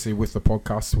 obviously with the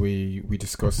podcast, we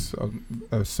discuss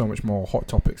so much more hot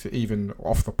topics. Even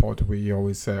off the pod, we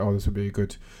always say, oh, this would be a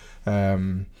good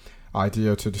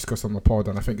idea to discuss on the pod.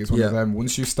 And I think it's one of them,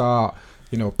 once you start,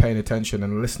 paying attention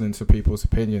and listening to people's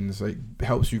opinions, it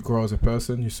helps you grow as a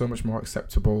person. You're so much more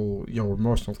acceptable. Your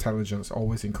emotional intelligence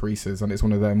always increases. And it's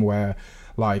one of them where,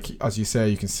 like, as you say,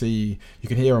 you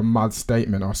can hear a mad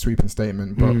statement or a sweeping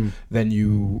statement, but then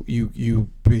you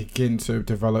begin to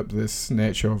develop this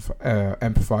nature of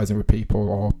empathizing with people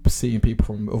or seeing people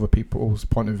from other people's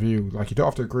point of view. Like, you don't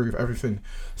have to agree with everything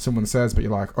someone says, but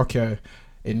you're like, okay,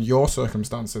 in your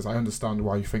circumstances, I understand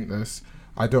why you think this.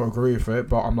 I don't agree with it,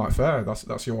 but I'm like, fair.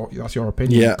 That's your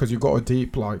opinion. Because you've got a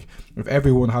deep, like, if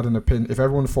everyone had an opinion, if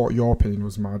everyone thought your opinion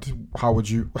was mad, how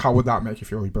would that make you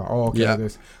feel? You'd be like, oh, okay,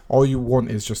 this. All you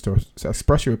want is just to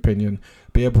express your opinion,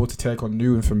 be able to take on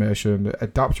new information,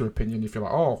 adapt your opinion. If you're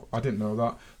like, oh, I didn't know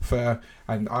that, fair.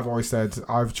 And I've always said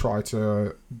I've tried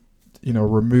to,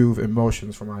 remove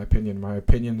emotions from my opinion. My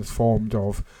opinion is formed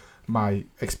of my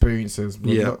experiences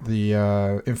with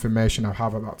the information I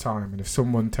have at that time. And if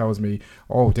someone tells me,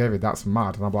 oh, David, that's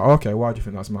mad, and I'm like, okay, why do you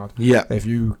think that's mad? If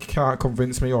you can't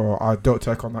convince me or I don't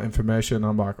take on that information,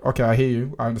 I'm like, okay, I hear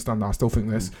you, I understand that, I still think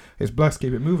this is blessed,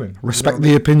 keep it moving, respect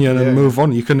the opinion and move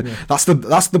on. You can that's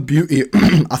the beauty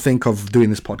I think of doing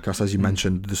this podcast. As you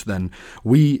mentioned just then,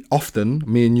 we often,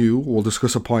 me and you, will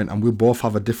discuss a point and we both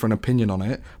have a different opinion on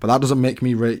it, but that doesn't make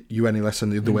me rate you any less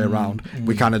than the other way around.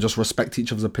 We kind of just respect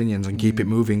each other's opinions and keep it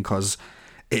moving, because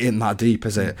it ain't that deep,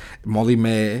 is it?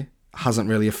 Molly-Mae hasn't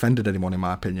really offended anyone, in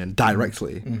my opinion,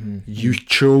 directly. You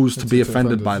chose to be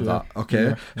offended by that,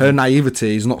 okay? Her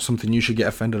naivety is not something you should get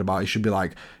offended about. You should be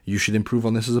like, you should improve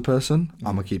on this as a person.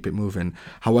 I'm gonna keep it moving.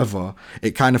 However,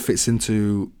 it kind of fits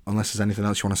into, unless there's anything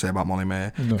else you want to say about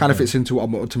Molly-Mae, kind of fits into what I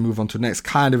wanted to move on to next,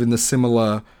 kind of in the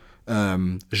similar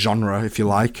genre, if you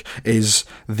like, is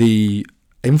the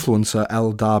influencer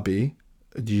Elle Darby.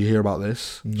 Do you hear about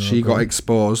this? No, she got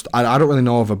exposed. I don't really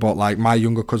know of her, but like my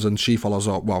younger cousin, she follows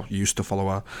up. Well, used to follow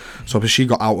her. So she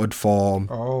got outed for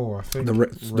I think the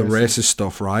racist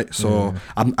stuff, right? So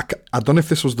I don't know if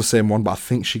this was the same one, but I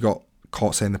think she got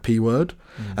caught saying the P word.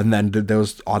 And then there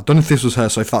was, I don't know if this was her,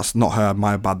 so if that's not her,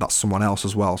 my bad, that's someone else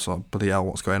as well. So bloody hell,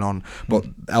 what's going on? But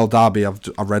Elle Darby, I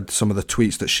read some of the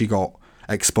tweets that she got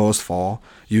exposed for,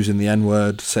 using the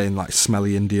N-word, saying like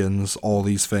smelly Indians, all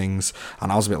these things, and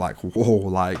I was a bit like, whoa,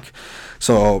 like,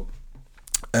 so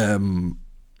so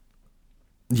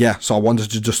I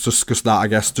wanted to just discuss that, I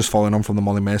guess, just following on from the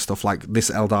Molly-Mae stuff. Like, this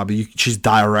Elle Darby, she's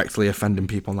directly offending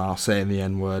people now, saying the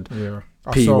N-word,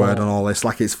 P-word and all this.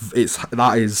 Like,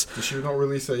 that is... Did she not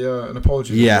release an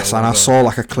apology? Yes, and I saw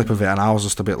like a clip of it and I was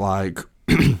just a bit like...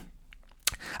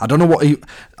 I don't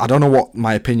know what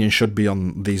my opinion should be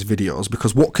on these videos,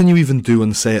 because what can you even do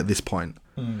and say at this point?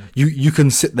 You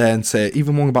can sit there and say,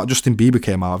 even one about Justin Bieber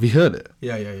came out. Have you heard it?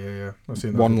 Yeah. I've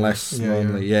seen that. One less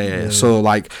lonely. Yeah. So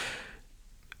like,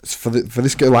 for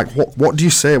this girl, like, what do you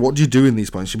say? What do you do in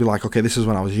these points? You'd be like, okay, this is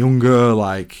when I was younger.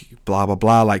 Like, blah blah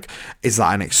blah. Like, is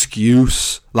that an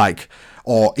excuse? Like,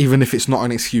 or even if it's not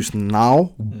an excuse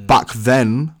now, back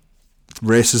then,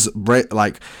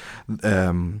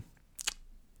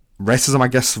 racism, I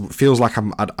guess, feels like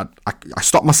I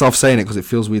stopped myself saying it because it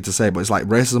feels weird to say, but it's like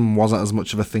racism wasn't as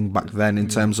much of a thing back then in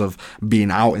terms of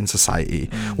being out in society,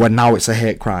 when now it's a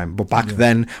hate crime. But back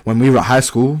then, when we were at high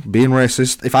school, being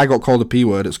racist, if I got called the P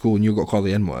word at school and you got called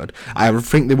the N word, I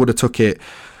think they would have took it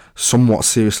somewhat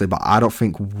seriously, but I don't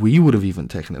think we would have even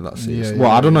taken it that seriously.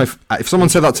 I don't know if someone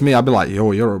said that to me, I'd be like,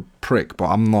 yo, you're a prick, but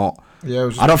I'm not.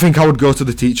 I don't think I would go to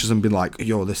the teachers and be like,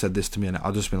 yo, they said this to me, and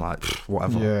I'll just be like,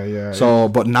 whatever. So,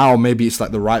 but now maybe it's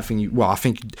like the right thing. I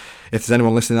think if there's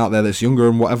anyone listening out there that's younger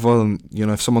and whatever, and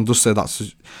if someone does say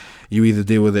that, you either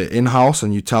deal with it in-house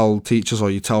and you tell teachers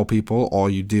or you tell people, or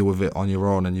you deal with it on your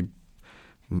own and you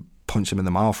punch them in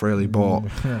the mouth, really. But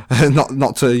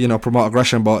not to promote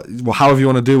aggression, but however you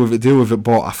want to deal with it.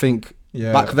 But I think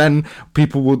back then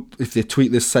people would, if they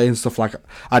tweet this saying stuff like,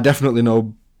 I definitely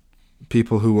know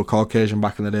people who were Caucasian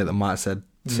back in the day that might have said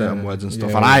certain words and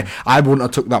stuff, and I wouldn't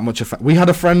have took that much effect. We had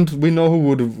a friend, we know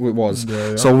who it was,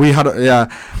 so we had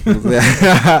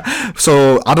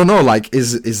so I don't know, like,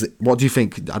 is what do you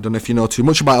think? I don't know if you know too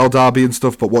much about Elle Darby and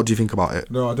stuff, but what do you think about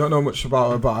it? No, I don't know much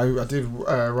about her, but I did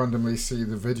randomly see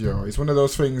the video. It's one of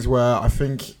those things where I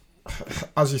think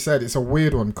as you said, it's a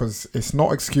weird one because it's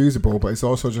not excusable, but it's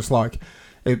also just like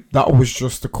that was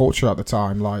just the culture at the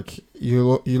time. Like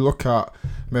you look at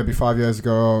maybe 5 years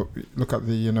ago, look at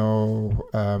the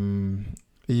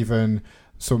even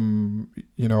some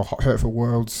hurtful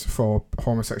words for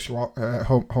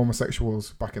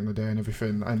homosexuals back in the day and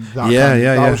everything, and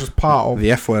that was just part of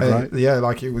the F word, right? Yeah,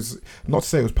 like it was, not to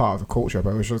say it was part of the culture,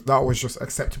 but that was just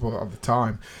acceptable at the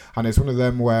time, and it's one of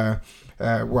them where.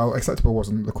 Acceptable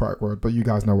wasn't the correct word, but you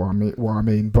guys know what I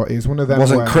mean. But it's one of them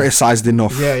wasn't criticised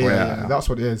enough. Yeah, that's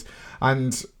what it is.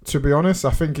 And to be honest, I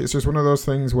think it's just one of those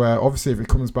things where obviously if it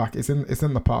comes back, it's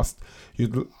in the past.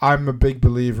 I'm a big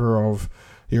believer of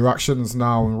your actions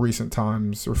now in recent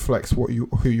times reflects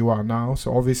who you are now.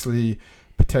 So obviously,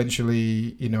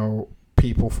 potentially,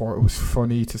 people thought it was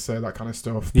funny to say that kind of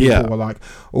stuff. People were like,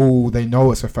 oh, they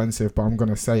know it's offensive, but I'm going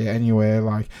to say it anyway.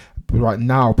 Like, right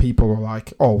now, people are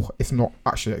like, oh, it's not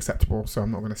actually acceptable, so I'm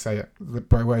not going to say it.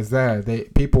 But whereas I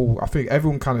think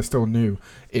everyone kind of still knew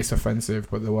it's offensive,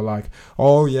 but they were like,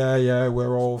 oh, yeah,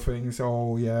 we're all things.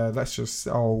 Oh, yeah, let's just,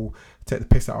 take the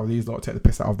piss out of these lot, take the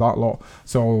piss out of that lot.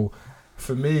 So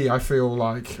for me, I feel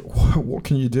like, what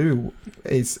can you do?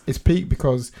 It's peak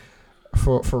because...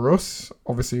 For us,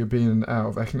 obviously being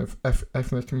out of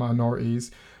ethnic minorities,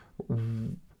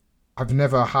 I've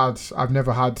never had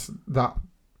that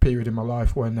period in my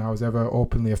life when I was ever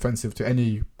openly offensive to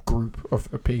any group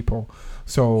of people.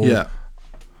 So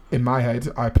in my head,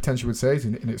 I potentially would say it's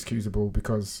inexcusable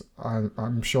because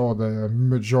I'm sure the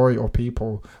majority of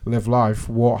people live life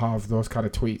won't have those kind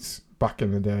of tweets back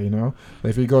in the day.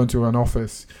 If you go into an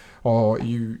office. Or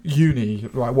uni,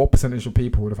 like what percentage of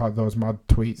people would have had those mad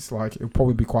tweets? Like it would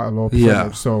probably be quite a low percentage.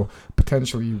 Yeah. So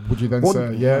potentially, would you then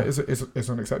say, it's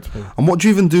unacceptable? And what do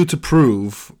you even do to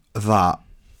prove that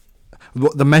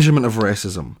the measurement of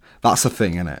racism? That's a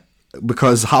thing, innit?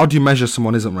 Because how do you measure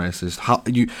someone isn't racist? How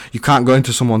you can't go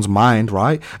into someone's mind,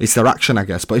 right? It's their action, I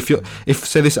guess. But if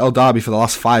say this El Darby for the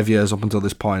last 5 years up until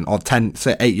this point, or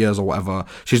 8 years or whatever,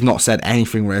 she's not said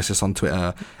anything racist on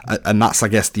Twitter, and that's I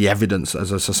guess the evidence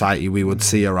as a society we would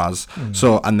see her as.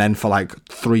 So and then for like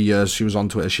 3 years she was on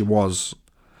Twitter, she was.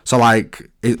 So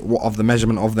like of the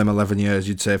measurement of them 11 years,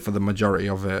 you'd say for the majority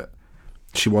of it.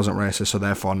 She wasn't racist, so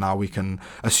therefore now we can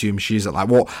assume she's at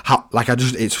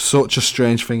it's such a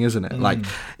strange thing, isn't it? Like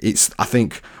I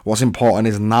think what's important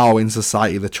is now in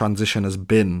society the transition has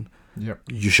been. Yep.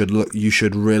 You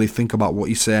should really think about what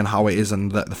you say and how it is,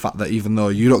 and the fact that even though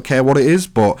you don't care what it is,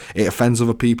 but it offends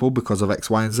other people because of X,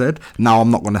 Y, and Z. Now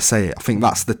I'm not going to say it. I think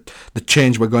that's the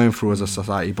change we're going through as a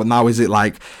society. But now is it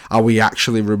like, are we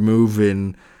actually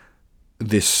removing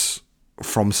this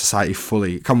from society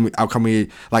fully? How can we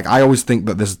like, I always think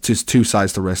that there's two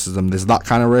sides to racism. There's that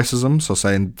kind of racism, so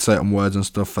saying certain words and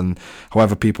stuff, and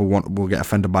however people will get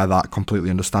offended by that, completely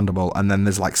understandable. And then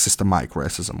there's like systematic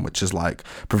racism, which is like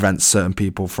prevents certain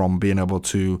people from being able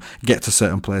to get to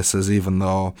certain places even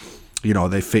though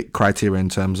they fit criteria in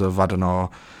terms of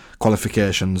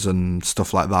qualifications and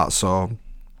stuff like that. So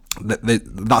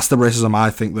that's the racism I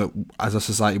think that as a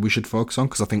society we should focus on,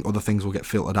 because I think other things will get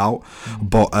filtered out.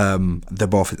 But they're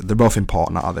both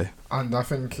important, aren't they? And I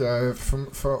think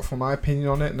for my opinion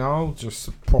on it now, just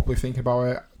properly thinking about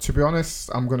it, to be honest,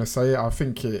 I'm going to say it, I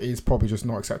think it is probably just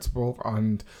not acceptable.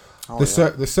 And there's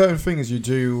certain things you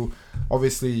do.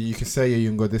 Obviously you can say you're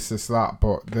younger, this, that,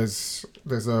 but there's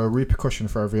a repercussion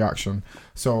for every action.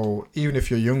 So even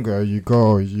if you're younger, you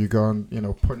go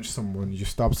and punch someone, you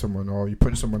stab someone, or you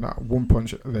punch someone, at one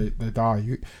punch they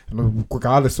die.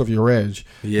 Regardless of your age,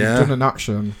 you've done an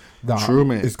action that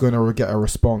is going to get a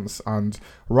response. And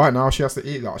right now she has to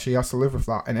eat that, she has to live with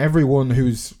that. And everyone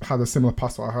who's had a similar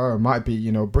past like her might be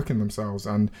bricking themselves,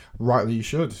 and rightly you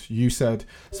should. You said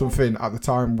something at the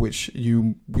time which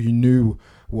you knew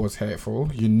was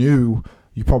hateful, you knew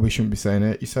you probably shouldn't be saying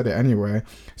it, you said it anyway.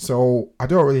 So I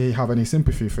don't really have any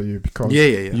sympathy for you, because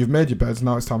you've made your beds,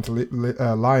 now it's time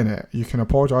to lie in it. You can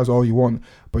apologise all you want,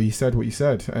 but you said what you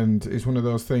said. And it's one of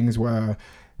those things where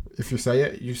if you say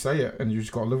it, you say it, and you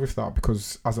just got to live with that.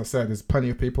 Because as I said, there's plenty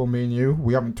of people, me and you,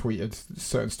 we haven't tweeted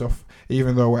certain stuff,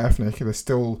 even though we're ethnic. There's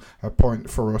still a point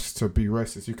for us to be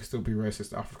racist. You can still be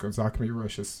racist to Africans, I can be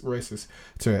racist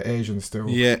to Asians still.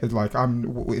 It's like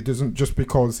it doesn't, just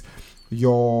because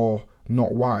you're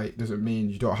not white doesn't mean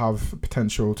you don't have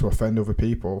potential to offend other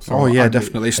people. So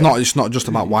definitely. It's not just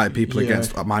about white people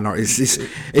against minorities.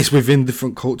 It's within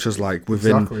different cultures, like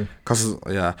within. Because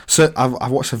So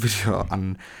I've watched a video,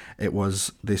 and it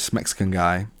was this Mexican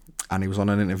guy, and he was on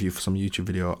an interview for some YouTube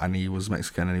video, and he was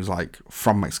Mexican, and he was like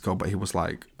from Mexico, but he was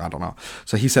like, I don't know.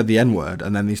 So he said the N-word,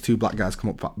 and then these two black guys come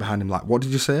up behind him like, what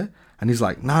did you say? And he's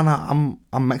like, nah,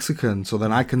 I'm Mexican, so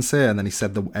then I can say. And then he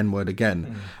said the N-word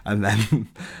again, and then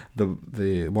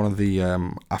the one of the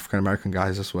African American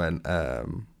guys just went,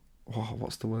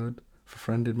 what's the word for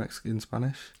friend in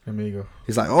Spanish? Amigo.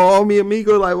 He's like, oh, mi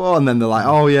amigo, like what? And then they're like,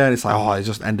 oh yeah, and it's like, oh, it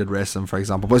just ended racism, for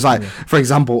example. But it's like, for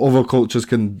example, other cultures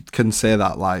can say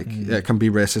that, like, it can be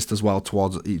racist as well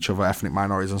towards each other, ethnic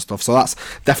minorities and stuff. So that's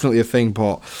definitely a thing.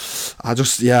 But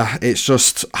it's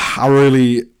just, I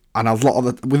really. And a lot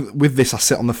of with this, I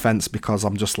sit on the fence because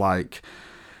I'm just like,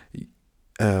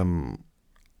 I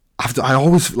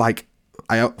always like,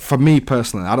 for me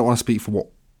personally, I don't want to speak for what,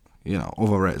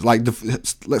 other races. Like,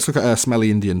 let's look at her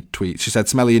Smelly Indian tweet. She said,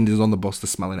 Smelly Indians on the bus, they're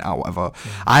smelling it out, whatever.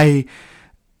 I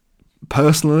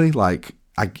personally, like,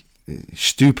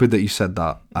 stupid that you said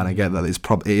that, and I get that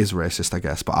it is racist, I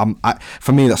guess. But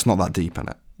for me, that's not that deep in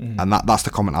it, and that's the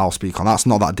comment I'll speak on. That's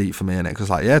not that deep for me in it, because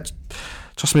like,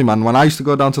 trust me, man, when I used to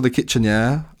go down to the kitchen,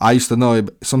 I used to know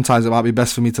sometimes it might be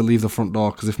best for me to leave the front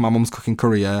door, because if my mum's cooking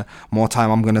curry, more time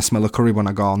I'm going to smell a curry when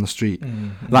I go on the street.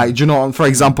 Like, do you know, for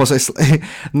example, so it's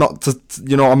not to,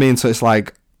 you know what I mean? So it's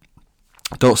like,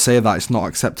 don't say that it's not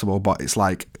acceptable, but it's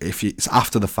like, if it's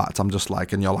after the fact, I'm just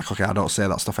like, and you're like, okay, I don't say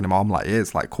that stuff anymore. I'm like,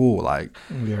 it's like, cool, like,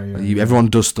 everyone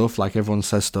does stuff, like, everyone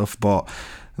says stuff, but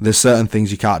there's certain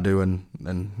things you can't do, and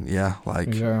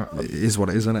it is what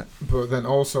it is, isn't it? But then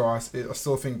also, I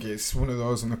still think it's one of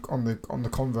those on the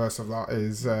converse of that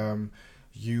is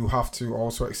you have to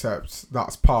also accept that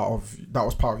was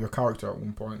part of your character at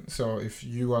one point. So if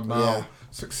you are now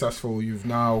successful, you've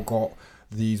now got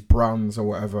these brands or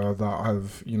whatever that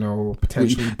have,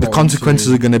 potentially the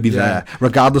consequences are going to be there,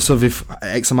 regardless of if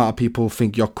X amount of people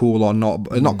think you're cool or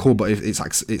not. Not cool, but if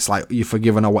it's like you're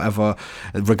forgiven or whatever.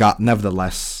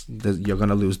 Nevertheless, you're going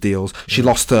to lose deals. She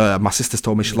lost. My sister's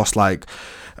told me she lost like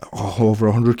over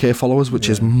 100k followers, which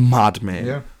is mad, mate.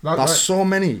 Yeah, that's so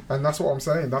many. And that's what I'm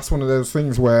saying. That's one of those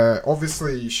things where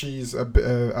obviously she's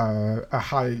a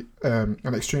high, an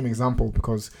extreme example,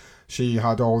 because she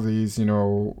had all these,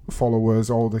 followers,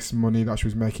 all this money that she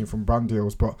was making from brand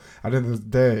deals. But at the end of the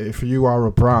day, if you are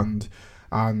a brand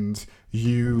and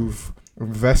you've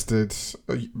invested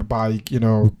by,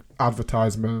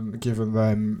 advertisement, giving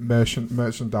them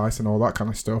merchandise and all that kind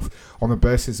of stuff on the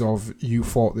basis of you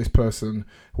thought this person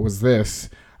was this,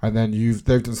 and then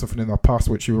they've done something in their past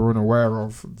which you were unaware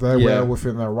of, they're well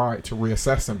within their right to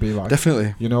reassess and be like,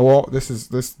 definitely, you know what, this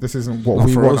isn't what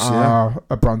we want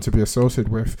a brand to be associated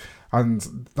with. And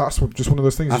that's just one of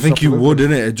those things. I think you would,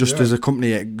 innit? Just as a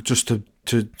company, just to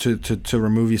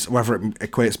remove you, whether it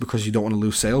equates because you don't want to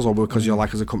lose sales or because you're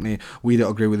like, as a company, we don't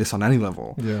agree with this on any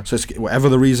level. Yeah. So it's, whatever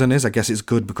the reason is, I guess it's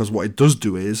good, because what it does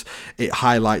do is it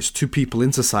highlights to people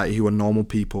in society who are normal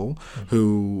people,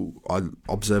 who are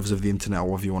observers of the internet, or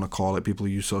whatever you want to call it, people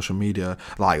who use social media,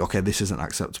 like, okay, this isn't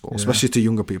acceptable, especially to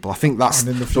younger people. I think that's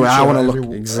the way I want to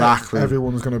look. Exactly.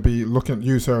 Everyone's going to be looking at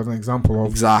use her as an example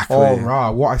of,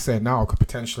 what I say now could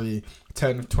potentially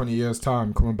 10, 20 years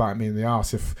time coming back me in the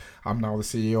ass. If I'm now the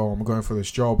CEO, I'm going for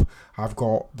this job, I've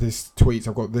got this tweet,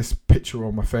 I've got this picture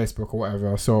on my Facebook or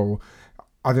whatever. So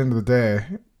at the end of the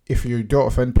day, if you don't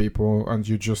offend people and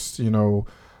you just, are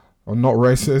not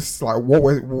racist, like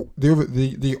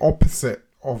the opposite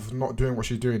of not doing what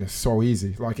she's doing is so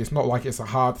easy. Like, it's not like it's a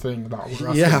hard thing that we're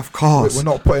asking. Yeah, of course. We're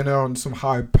not putting her on some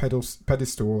high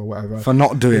pedestal or whatever for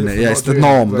not doing it. Yeah, it's the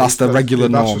norm. That's the regular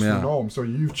norm. That's just the norm. So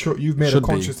you've made a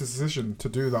conscious decision to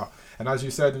do that. And as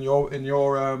you said, in your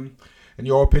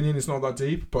opinion, it's not that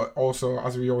deep. But also,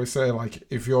 as we always say, like,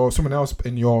 if you're someone else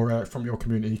in your from your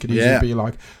community, you could easily be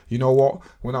like, you know what?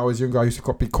 When I was younger, I used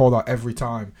to be called out every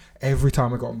time. Every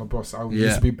time I got on the bus, I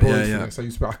used to be bullied for this. I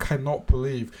used to be, I cannot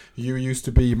believe you used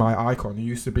to be my icon. You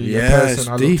used to be the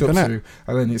person I looked up to.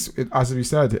 And then as we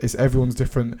said, it's everyone's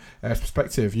different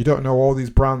perspective. You don't know all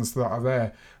these brands that are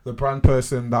there. The brand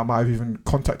person that might have even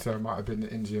contacted her might have been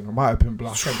Indian or might have been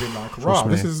black, and been like, "Wow,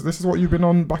 this is what you've been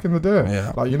on back in the day."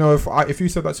 Yeah. Like, if you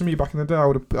said that to me back in the day, I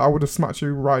would have smacked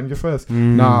you right in your face.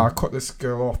 Nah, cut this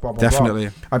girl off. Blah blah Definitely.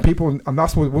 blah. And people, and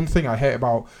that's one thing I hate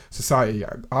about society.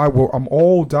 I'm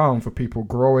all down for people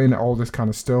growing, all this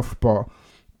kind of stuff, but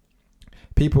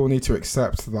people need to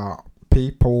accept that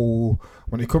people,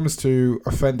 when it comes to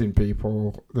offending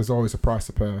people, there's always a price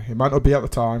to pay. It might not be at the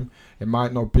time, it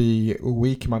might not be a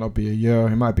week, it might not be a year,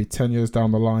 it might be 10 years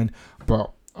down the line,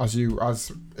 but as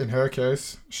in her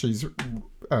case, she's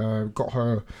got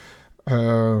her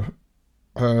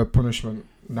punishment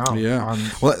now. Yeah.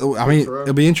 Well, I mean,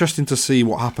 it'll be interesting to see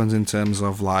what happens in terms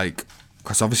of, like,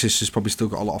 because obviously she's probably still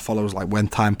got a lot of followers. Like, when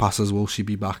time passes, will she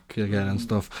be back again and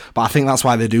stuff? But I think that's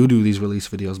why they do these release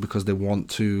videos, because they want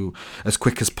to, as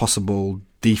quick as possible,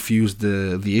 defuse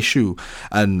the issue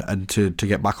and to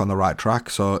get back on the right track.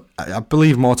 So I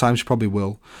believe more time she probably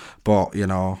will, but you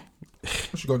know,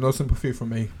 she got no sympathy from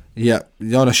me. Yeah,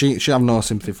 no, she have no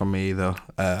sympathy from me either.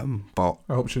 But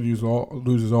I hope she loses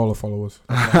all her followers.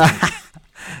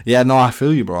 Yeah, no, I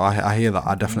feel you, bro. I hear that.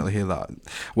 I definitely hear that.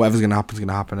 Whatever's gonna happen is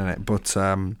gonna happen, innit?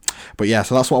 But yeah,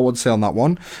 so that's what I would say on that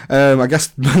one. I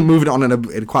guess moving on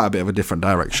in quite a bit of a different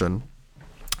direction.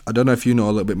 I don't know if you know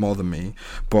a little bit more than me,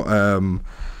 but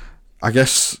I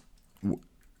guess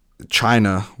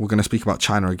China. We're gonna speak about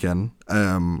China again.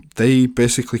 They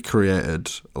basically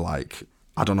created, like,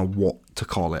 I don't know what to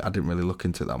call it. I didn't really look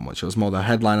into it that much. It was more the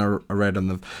headline I read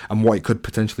and what it could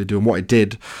potentially do and what it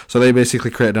did. So they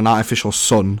basically created an artificial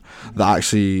sun that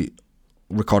actually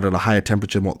recorded a higher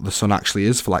temperature than what the sun actually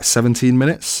is for like 17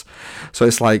 minutes. So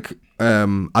it's like, I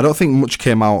don't think much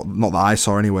came out, not that I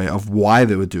saw anyway, of why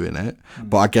they were doing it.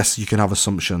 But I guess you can have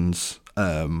assumptions.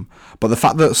 But the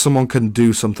fact that someone can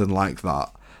do something like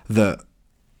that,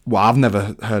 well, I've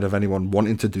never heard of anyone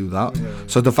wanting to do that. Yeah.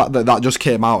 So the fact that just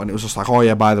came out and it was just like, oh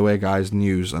yeah, by the way, guys,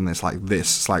 news, and it's like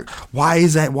this. It's like, why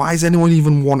is anyone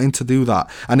even wanting to do that?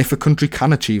 And if a country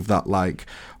can achieve that, like,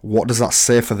 what does that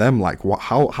say for them? Like,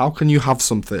 how can you have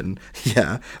something,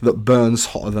 that burns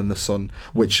hotter than the sun,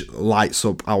 which lights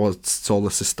up our solar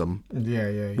system?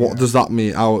 Yeah. What does that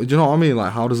mean? Do you know what I mean?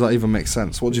 Like, how does that even make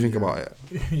sense? What do you think about it?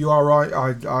 You are right.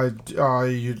 I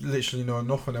literally know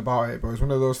nothing about it, but it's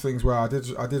one of those things where I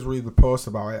did read the post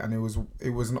about it, and it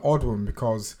was an odd one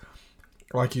because,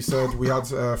 like you said, we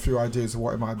had a few ideas of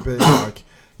what it might be. Like,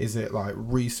 is it like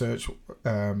research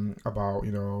about,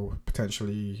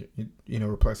 potentially,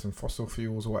 replacing fossil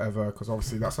fuels or whatever? Because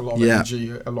obviously that's a lot of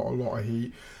energy, a lot of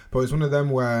heat. But it's one of them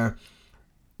where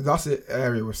that's the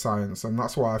area with science, and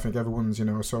that's why I think everyone's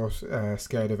so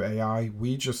scared of AI.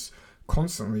 We just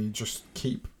constantly just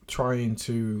keep trying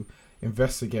to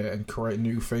investigate and create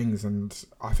new things, and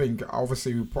I think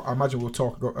obviously I imagine we'll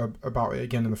talk about it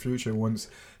again in the future once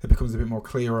it becomes a bit more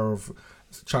clearer of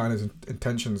China's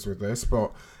intentions with this.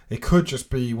 But it could just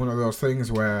be one of those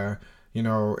things where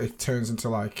it turns into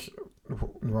like,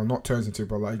 well, not turns into,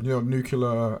 but like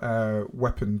nuclear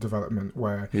weapon development,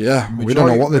 where we don't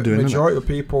know what they're doing. Majority of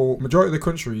the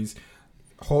countries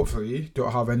hopefully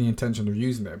don't have any intention of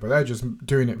using it, but they're just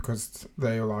doing it because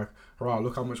they're like, right,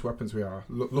 look how much weapons we are,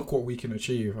 look what we can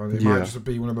achieve. And it might just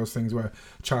be one of those things where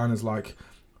China's like,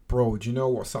 bro, do you know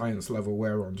what science level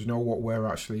we're on? Do you know what we're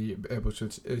actually able to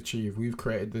achieve? We've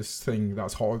created this thing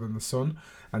that's hotter than the sun.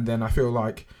 And then I feel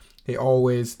like it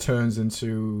always turns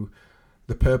into,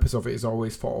 the purpose of it is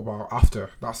always thought about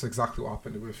after. That's exactly what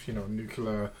happened with,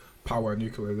 nuclear power,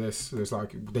 nuclear this. There's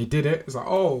like, they did it. It's like,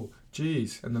 oh,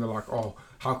 geez. And then they're like, oh,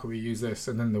 how can we use this?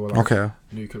 And then they were like,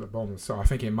 nuclear bombs. So I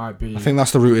think it might be... I think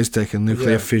that's the route it's taken,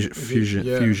 nuclear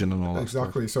fusion and all that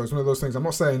Exactly. stuff. So it's one of those things. I'm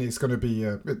not saying it's going to be...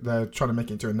 they're trying to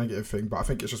make it into a negative thing, but I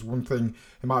think it's just one thing.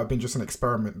 It might have been just an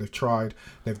experiment. They've tried,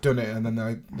 they've done it, and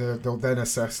then they'll then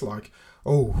assess like,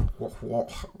 oh,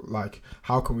 what, like,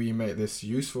 how can we make this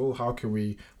useful? How can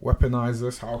we weaponize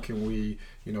this? How can we,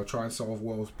 try and solve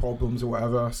world's problems or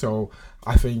whatever? So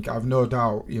I think I've no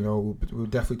doubt, we'll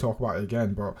definitely talk about it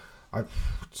again, but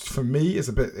for me, it's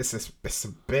a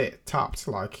bit tapped.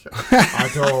 Like,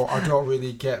 I don't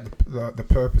really get the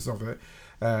purpose of it.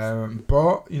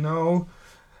 But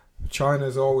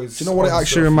China's always... Do you know what it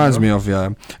actually reminds me of? Yeah,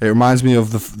 it reminds me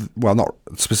of well, not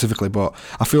specifically, but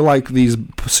I feel like these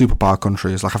superpower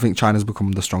countries, like I think China's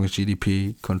become the strongest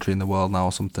GDP country in the world now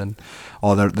or something,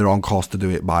 or they're on course to do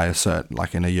it by a certain,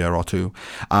 like in a year or two,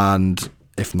 and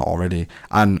if not already.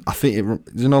 And I think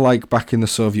like back in the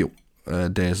Soviet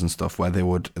days and stuff, where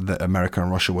America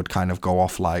and Russia would kind of go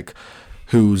off like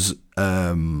who's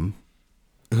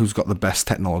got the best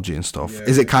technology and stuff.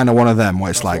 Is it kind of one of them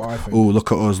where it's like, oh,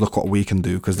 look at us, look what we can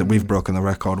do, because we've broken the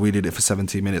record, we did it for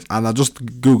 17 minutes. And I just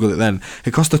Googled it then.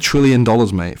 It cost $1 trillion,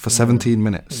 mate, for 17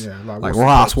 minutes. Yeah, like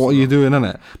what are you doing,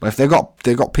 innit? But if they got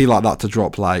P like that to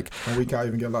drop, like... And we can't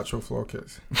even get lateral floor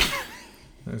kits.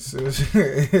 It's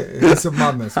a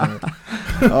madness, mate.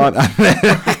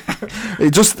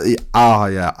 It just...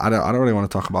 I don't really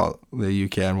want to talk about the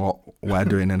UK and what we're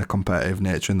doing in a competitive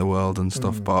nature in the world and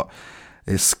stuff, but...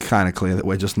 It's kind of clear that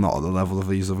we're just not at the level of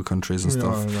these other countries and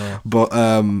stuff. No.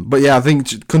 But yeah, I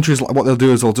think countries, what they'll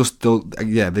do is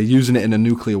they're using it in a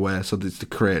nuclear way, so it's to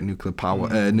create nuclear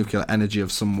power, nuclear energy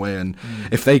of some way. And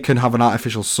if they can have an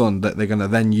artificial sun that they're going to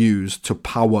then use to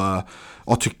power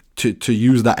or to to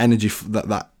use that energy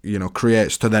that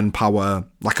creates to then power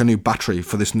like a new battery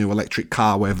for this new electric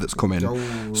car wave that's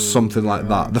coming, something like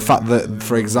that. The fact that,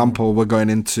 for example, we're going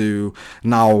into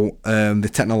now the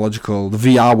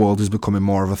VR world is becoming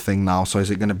more of a thing now. So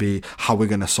is it going to be how we're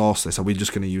going to source this? Are we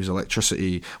just going to use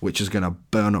electricity, which is going to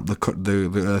burn up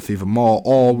the earth even more,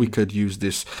 or we could use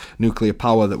this nuclear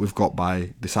power that we've got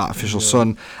by this artificial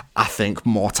sun? I think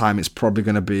more time it's probably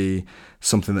going to be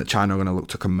something that China are going to look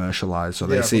to commercialize. So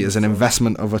they see it as an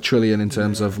investment of $1 trillion in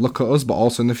terms of look at us, but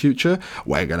also in the future,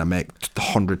 we're going to make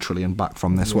 $100 trillion back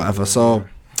from this, whatever. So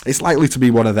it's likely to be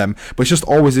one of them. But it's just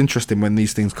always interesting when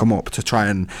these things come up to try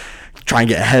and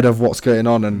get ahead of what's going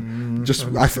on. And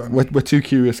we're two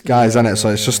curious guys, aren't it? So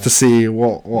it's just to see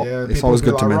what it's always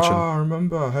good to mention. I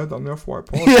remember I heard that on the Off-White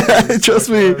podcast. Yeah, trust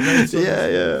me.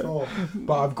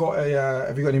 But I've got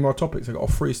have you got any more topics? I've got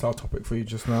a freestyle topic for you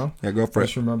just now. Yeah, go for it.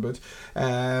 Just remembered.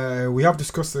 We have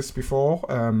discussed this before.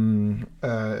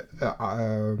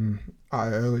 At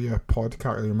an earlier pod,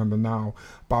 can't really remember now,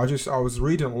 but I was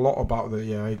reading a lot about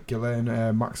the Ghislaine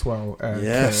Maxwell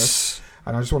case,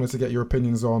 and I just wanted to get your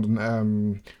opinions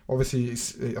on. Obviously,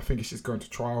 I think she's going to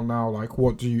trial now. Like,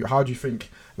 how do you think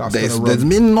that's going to run? There's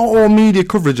been not all media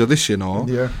coverage of this,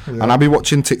 Yeah. And I'll be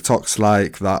watching TikToks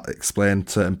like that explain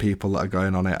certain people that are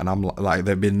going on it, and I'm like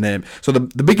they've been named. So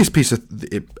the biggest piece of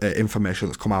information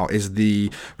that's come out is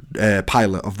the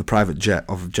pilot of the private jet,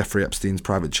 of Jeffrey Epstein's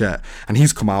private jet, and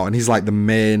he's come out and he's like the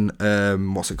main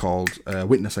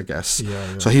witness, I guess.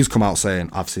 Yeah. So he's come out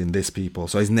saying, I've seen this people.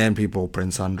 So he's named people: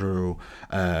 Prince Andrew,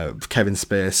 Kevin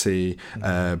Spacey,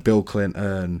 Bill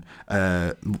Clinton,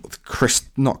 Chris.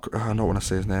 I don't want to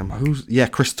say his name.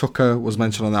 Chris Tucker was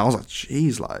mentioned on that. I was like,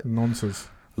 jeez, like nonsense.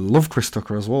 Love Chris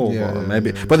Tucker as well, maybe.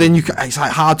 Yeah. But then it's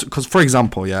like hard because, for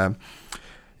example,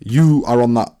 you are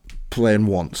on that plane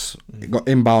once, got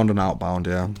inbound and outbound,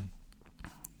 and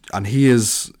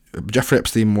Jeffrey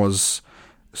Epstein was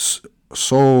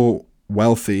so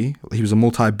wealthy. He was a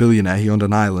multi-billionaire. He owned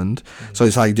an island. So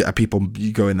it's like, are people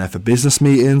going there for business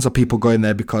meetings? Are people going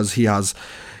there because he's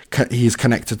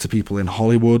connected to people in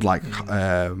Hollywood, like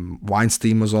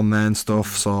Weinstein was on there and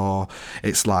stuff. So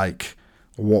it's like,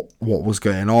 what was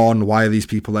going on? Why are these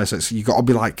people there? So you got to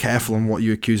be like careful on what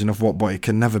you're accusing of what, but it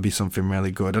can never be something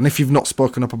really good. And if you've not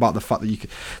spoken up about the fact that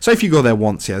so if you go there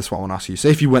once, that's what I want to ask you.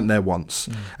 Say if you went there once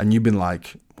and you've been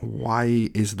like, why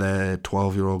is there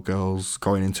 12-year-old girls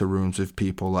going into rooms with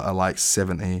people that are like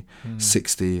 70,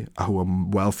 60, who are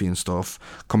wealthy and stuff,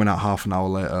 coming out half an hour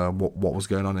later, what was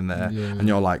going on in there? And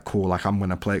you're like, cool, like I'm going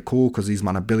to play it cool because these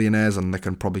men are billionaires and they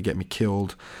can probably get me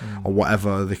killed or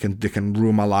whatever. They can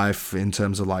ruin my life in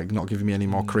terms of like not giving me any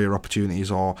more career opportunities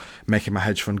or making my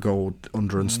hedge fund go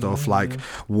under and stuff. Like,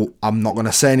 I'm not going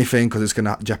to say anything because it's going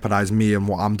to jeopardize me and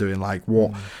what I'm doing. Like,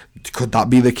 what could that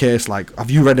be the case? Like,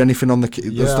 have you read anything on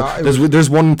the there's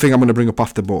one thing I'm going to bring up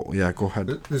after, but go ahead.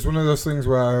 There's one of those things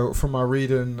where, from my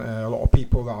reading, a lot of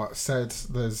people that said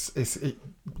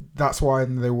that's why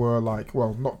they were like,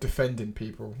 well, not defending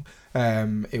people.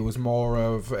 It was more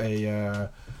of a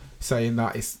saying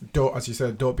that as you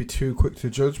said, don't be too quick to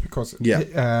judge because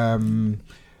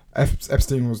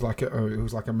Epstein was like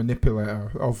a manipulator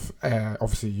of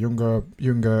obviously younger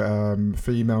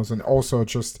females and also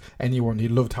just anyone. He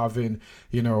loved having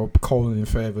calling in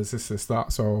favors, this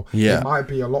that. So there might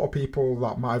be a lot of people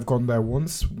that might have gone there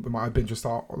once. It might have been just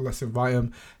let's invite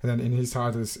him, and then in his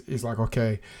head he's like,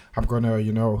 okay, I'm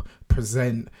gonna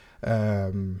present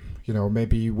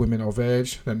maybe women of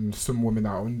age, then some women that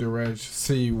are underage,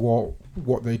 see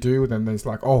what they do, then it's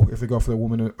like, oh, if they go for the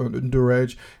woman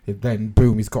underage, then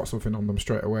boom, he's got something on them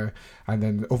straight away. And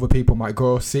then other people might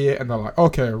go see it and they're like,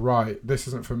 okay, right, this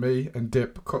isn't for me, and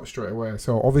cut straight away.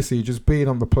 So obviously just being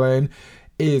on the plane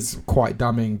is quite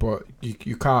damning, but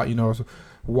you can't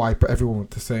wipe everyone with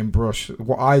the same brush.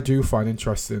 What I do find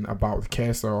interesting about the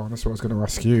case, though, and that's what I was going to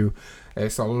ask you,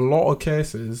 it's a lot of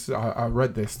cases, I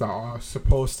read this, that are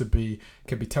supposed to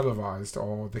can be televised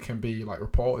or they can be like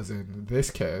reporters in.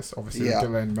 This case, obviously,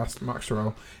 Ghislaine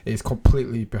Maxwell is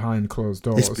completely behind closed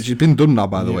doors. She's been done now,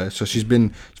 by the way. So she's been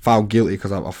found guilty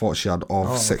because I thought she had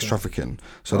sex trafficking.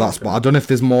 So but I don't know if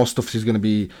there's more stuff she's going to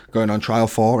be going on trial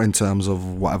for in terms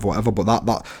of whatever. But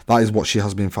that is what she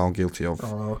has been found guilty of.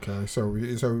 Oh, okay. So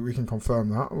we can confirm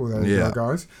that with our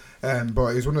guys.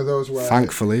 But it's one of those where,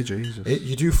 thankfully, Jesus,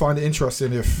 you do find it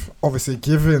interesting if, obviously,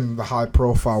 given the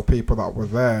high-profile people that were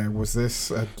there, was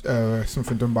this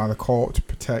something done by the court to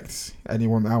protect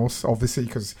anyone else? Obviously,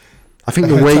 because I think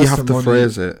the way you have to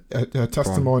phrase it, her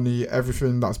testimony,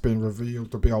 everything that's been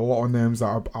revealed, there'll be a lot of names that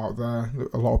are out there.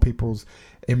 A lot of people's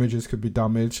images could be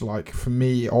damaged. Like, for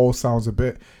me, it all sounds a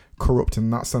bit corrupt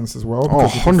in that sense as well.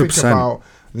 Because 100%. Think about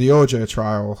the OJ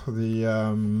trial,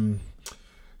 the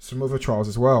some other trials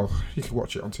as well. You could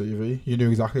watch it on TV. You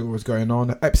knew exactly what was going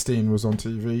on. Epstein was on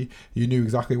TV. You knew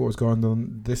exactly what was going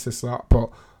on. This, that. But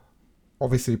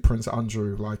obviously, Prince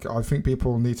Andrew. Like, I think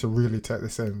people need to really take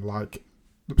this in. Like,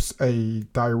 a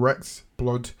direct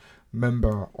blood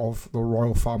member of the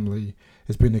royal family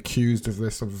has been accused of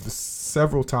this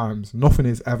several times. Nothing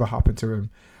has ever happened to him.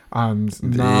 And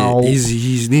now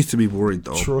he needs to be worried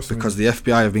though, because the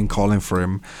FBI have been calling for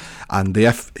him, and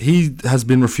he has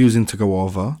been refusing to go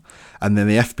over, and then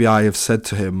the FBI have said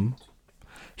to him,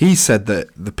 he said that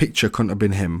the picture couldn't have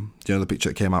been him. You know, the picture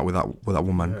that came out with that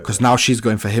woman, because now she's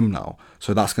going for him now,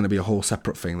 so that's going to be a whole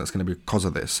separate thing. That's going to be because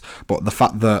of this. But the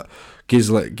fact that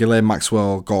Ghislaine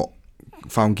Maxwell got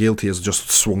found guilty has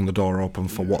just swung the door open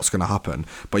for what's going to happen.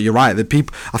 But you're right, the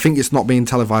people, I think it's not being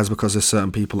televised because there's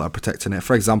certain people that are protecting it.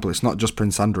 For example, it's not just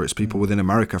Prince Andrew, it's people within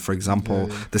America. For example,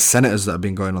 the senators that have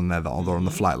been going on there that are on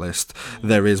the flight list.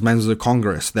 There is members of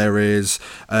Congress. There is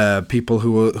people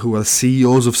who are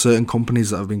CEOs of certain companies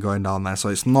that have been going down there. So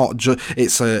it's not just,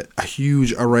 it's a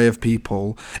huge array of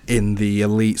people in the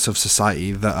elites of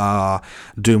society that are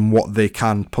doing what they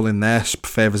can, pulling their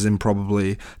favours in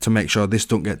probably to make sure this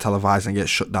don't get televised and get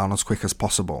shut down as quick as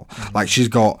possible. Like, she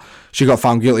got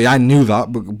found guilty. I knew that,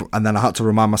 and then I had to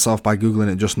remind myself by googling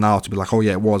it just now to be like, oh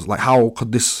yeah, it was. Like, how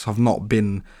could this have not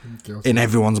been in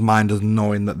everyone's mind as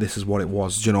knowing that this is what it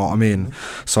was? Do you know what I mean?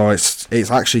 So it's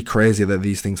actually crazy that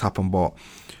these things happen. But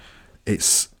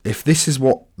if this is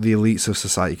what the elites of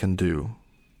society can do,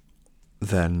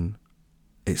 then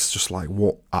it's just like,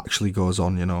 what actually goes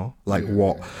on, you know? Like,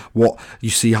 what you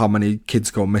see how many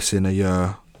kids go missing a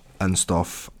year and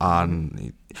stuff,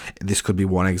 and this could be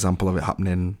one example of it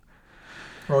happening.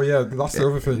 Oh yeah, that's the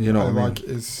other thing. You know, like,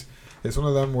 it's one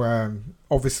of them where,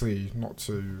 obviously, not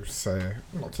to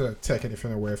take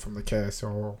anything away from the case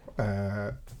or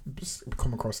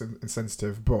come across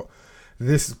insensitive, but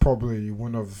this is probably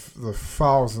one of the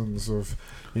thousands of,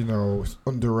 you know,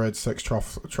 underage sex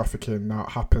trafficking that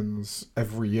happens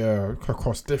every year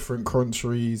across different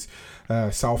countries.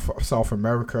 South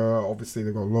America, obviously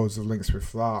they've got loads of links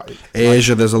with that.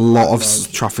 Asia, there's a lot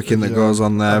of trafficking that goes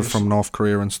on there from North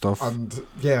Korea and stuff. And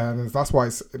that's why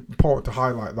it's important to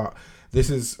highlight that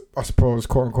this is, I suppose,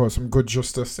 quote unquote, some good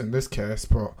justice in this case,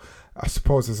 but I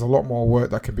suppose there's a lot more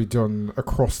work that can be done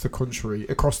across the country,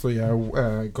 across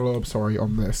the globe,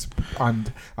 on this.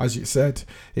 And as you said,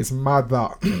 it's mad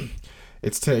that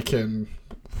it's taken,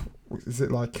 is it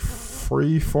like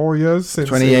 3-4 years since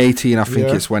 2018? I think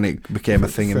it's when it became a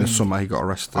thing. In the summer he got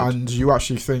arrested. And you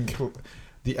actually think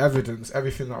the evidence,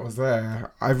 everything that was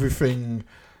there,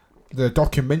 the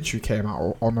documentary came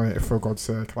out on it, for God's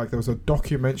sake. Like, there was a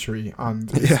documentary,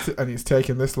 and it's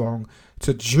taken this long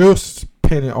to just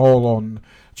pin it all on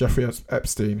Jeffrey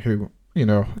Epstein, who, you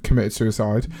know, committed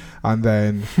suicide, and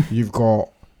then you've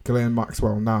got Ghislaine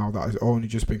Maxwell now that has only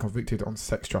just been convicted on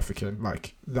sex trafficking.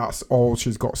 Like, that's all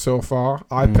she's got so far.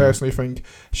 I personally think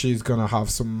she's gonna have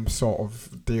some sort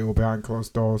of deal behind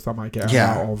closed doors that might get her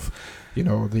out of, you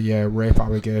know, the rape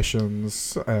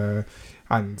allegations.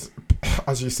 And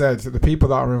as you said, the people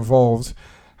that are involved,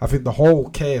 I think the whole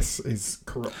case is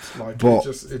corrupt. Like,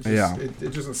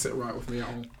 it doesn't sit right with me at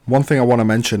all. One thing I want to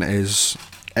mention is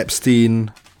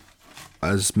Epstein,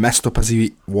 as messed up as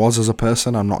he was as a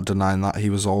person, I'm not denying that, he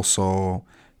was also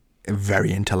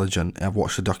very intelligent. I've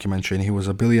watched the documentary, and he was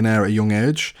a billionaire at a young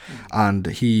age, and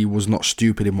he was not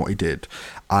stupid in what he did.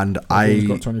 And he's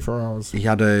got 24 hours. He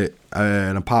had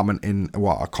an apartment in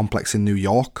a complex in New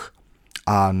York,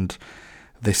 and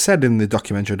they said in the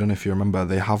documentary, I don't know if you remember,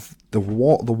 they have the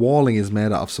walling is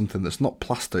made out of something that's not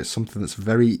plaster. It's something that's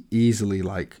very easily,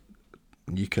 like,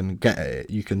 you can get it.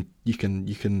 You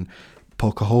can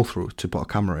poke a hole through to put a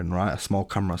camera in, right? A small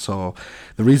camera. So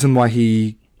the reason why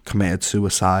he committed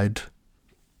suicide,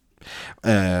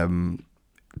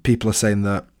 people are saying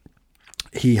that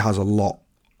he has a lot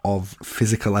of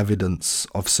physical evidence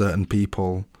of certain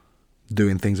people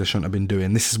doing things they shouldn't have been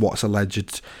doing. This is what's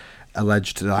alleged,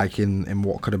 like, in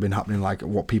what could have been happening, like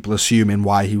what people assuming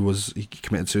why he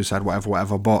committed suicide,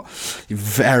 whatever. But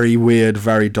very weird,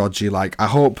 very dodgy. Like, I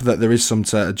hope that there is some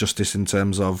sort of justice in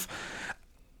terms of,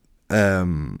 I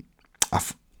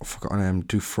forgot her name,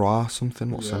 Dufresne something.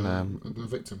 What's her name? The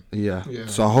victim. Yeah.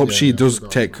 So I hope she does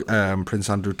take Prince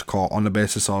Andrew to court on the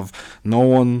basis of no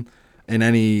one in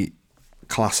any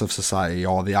class of society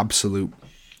or the absolute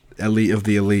elite of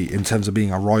the elite in terms of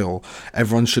being a royal,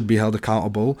 everyone should be held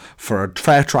accountable for a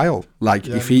fair trial. Like,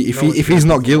 if he's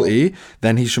not guilty,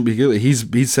 then he shouldn't be guilty.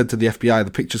 He's said to the FBI,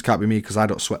 the pictures can't be me because I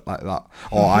don't sweat like that,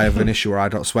 or I have an issue where I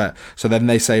don't sweat. So then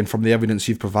they say, from the evidence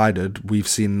you've provided, we've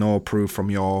seen no proof from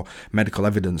your medical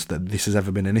evidence that this has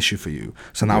ever been an issue for you.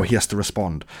 So now he has to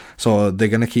respond. So they're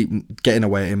going to keep getting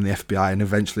away at him, the FBI, and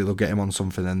eventually they'll get him on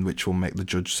something, then which will make the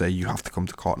judge say, you have to come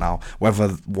to court now. Whether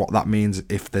what that means,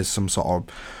 if there's some sort of...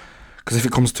 Because if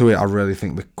it comes to it, I really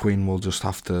think the Queen will just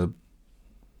have to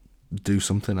do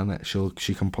something in it.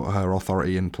 She can put her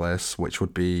authority in place, which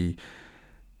would be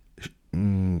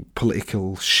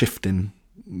political shifting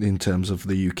in terms of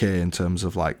the UK, in terms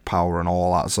of like power and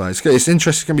all that. So it's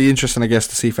interesting. It's gonna be interesting, I guess,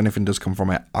 to see if anything does come from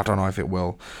it. I don't know if it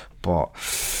will, but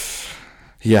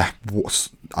yeah.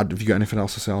 Have you got anything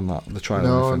else to say on that? The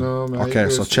trial? No, mate. Okay,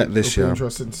 so check this. It'll be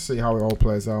interesting to see how it all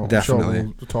plays out. Definitely. I'm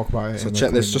sure we'll talk about it. So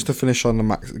check this, just to finish on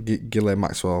the Ghislaine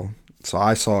Maxwell. So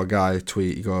I saw a guy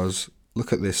tweet. He goes,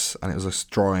 look at this, and it was a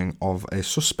drawing of a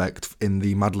suspect in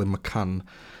the Madeleine McCann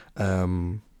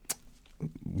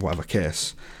whatever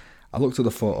case. I looked at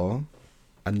the photo,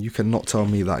 and you cannot tell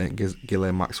me that ain't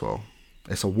Ghislaine Maxwell.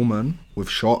 It's a woman with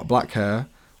short black hair,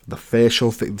 the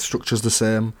facial structure's the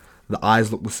same, the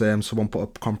eyes look the same. Someone put a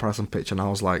comparison picture, and I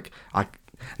was like, I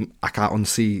can't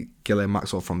unsee Ghislaine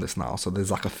Maxwell from this now. So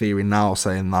there's like a theory now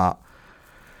saying that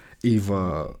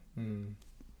either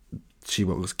she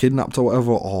was kidnapped or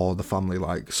whatever, or the family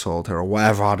like sold her or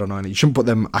whatever. I don't know. And you shouldn't put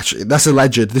them. Actually, that's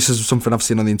alleged. This is something I've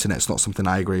seen on the internet. It's not something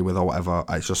I agree with or whatever.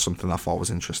 It's just something I thought was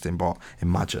interesting. But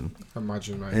imagine,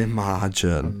 mate.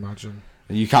 Imagine.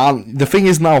 You can't. The thing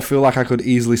is now, I feel like I could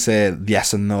easily say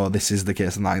yes and no. This is the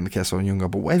case and that in the case when younger.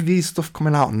 But where these stuff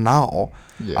coming out now,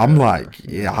 I'm like,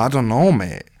 I don't know,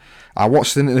 mate. I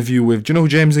watched an interview with. Do you know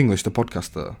James English, the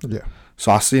podcaster? Yeah.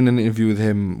 So I seen an interview with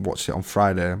him. Watched it on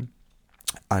Friday.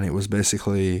 And it was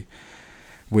basically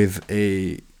with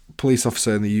a police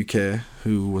officer in the UK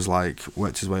who was like,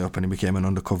 worked his way up and he became an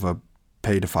undercover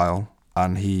paedophile.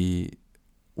 And he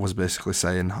was basically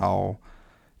saying how,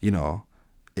 he was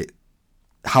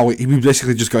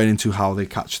basically just going into how they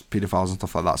catch paedophiles and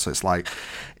stuff like that. So it's like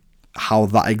how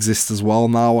that exists as well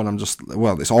now. And I'm just,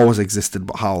 it's always existed,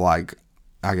 but how, like,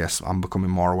 I guess I'm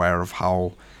becoming more aware of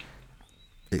how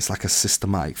it's like a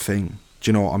systematic thing.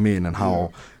 Do you know what I mean? And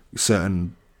how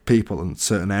certain people and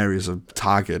certain areas are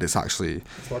targeted. It's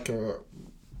like a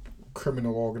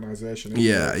criminal organization.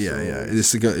 Yeah.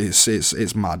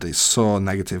 It's mad. It's so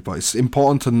negative, but it's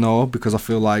important to know, because I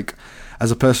feel like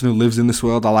as a person who lives in this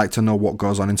world, I like to know what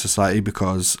goes on in society,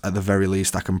 because at the very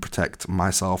least I can protect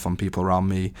myself and people around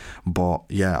me. But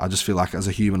yeah, I just feel like as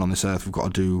a human on this earth, we've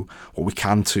got to do what we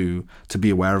can to be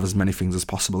aware of as many things as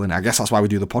possible. And I guess that's why we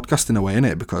do the podcast in a way,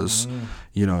 innit? Because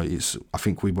I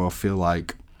think we both feel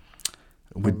like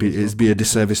it'd be a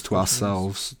disservice to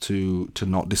ourselves to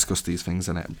not discuss these things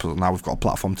in it. But now we've got a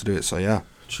platform to do it, so yeah.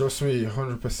 Trust me,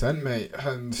 100%, mate.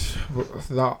 And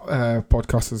that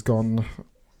podcast has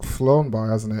flown by,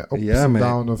 hasn't it? Ups and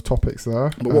down of topics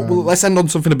there. But let's end on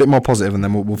something a bit more positive, and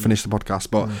then we'll finish the podcast.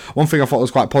 But one thing I thought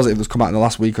was quite positive that's come out in the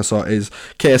last week or so is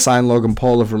KSI and Logan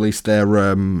Paul have released their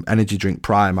energy drink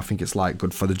Prime. I think it's like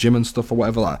good for the gym and stuff or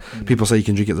whatever. Like people say you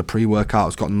can drink it as a pre-workout.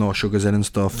 It's got no sugars in and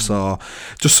stuff. So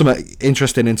just something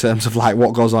interesting in terms of like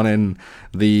what goes on in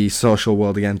the social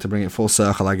world again, to bring it full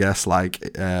circle, I guess. Like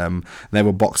they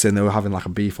were boxing, they were having like a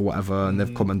beef or whatever, and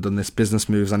they've come and done this business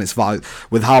moves, and it's valued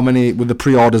with the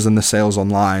pre-orders and the sales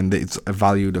online, it's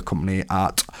valued a company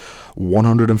at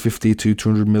 $150 to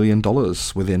 $200 million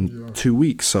within 2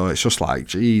 weeks. So it's just like,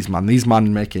 geez, man, these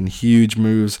men making huge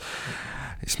moves.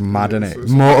 It's mad, isn't it?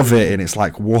 It's motivating. It's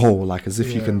like, whoa, like as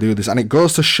if you can do this. And it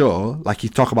goes to show, like you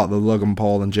talk about the Logan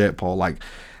Paul and Jake Paul, like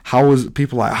how is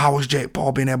Jake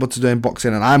Paul being able to do in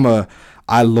boxing? And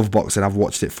I love boxing. I've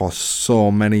watched it for so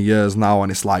many years now,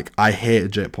 and it's like I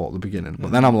hated Jake Paul at the beginning,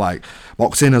 but then I'm like,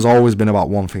 boxing has always been about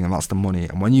one thing, and that's the money.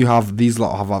 And when you have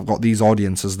I've got these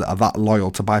audiences that are that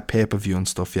loyal to buy pay-per-view and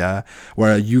stuff,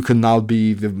 where you can now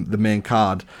be the main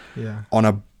card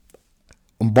on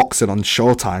boxing on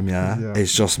Showtime,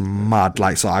 it's just mad.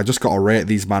 Like, so I just gotta rate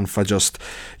these man for just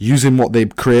using what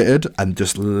they've created and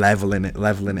just leveling it.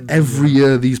 Every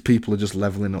year these people are just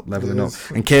leveling up.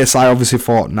 And KSI obviously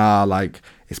thought, like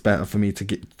it's better for me to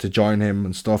join him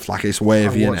and stuff. Like it's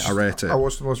wavy in it. I rate it. I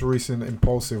watched the most recent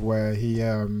Impulsive where he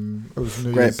it was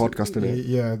New Great podcast today.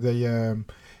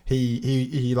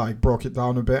 He like broke it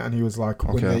down a bit, and he was like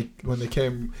when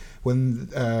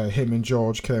him and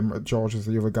George came. George is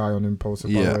the other guy on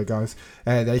Impulsive, by the way, guys.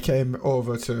 They came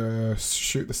over to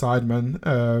shoot the Sidemen,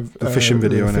 the fishing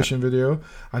video,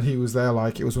 and he was there.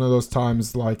 Like it was one of those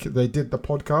times, like they did the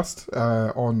podcast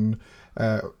on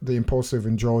the Impulsive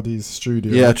in Geordie's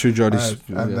studio. Yeah, true, Geordie's.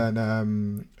 And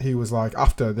then he was like,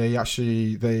 after they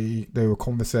were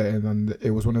conversating, and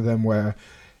it was one of them where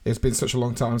it's been such a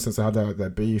long time since they had their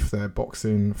beef, their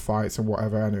boxing fights and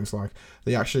whatever, and it was like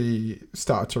they actually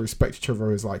started to respect each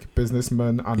other as like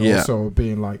businessmen, and also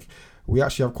being like, we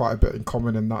actually have quite a bit in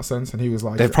common in that sense. And he was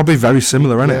like, they're probably very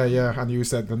similar, aren't it? Yeah. And you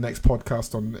said the next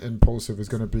podcast on Impulsive is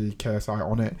going to be KSI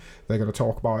on it. They're going to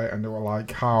talk about it, and they were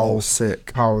like how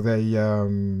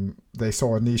they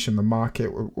saw a niche in the market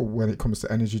when it comes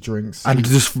to energy drinks, and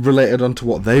just related onto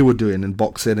what they were doing in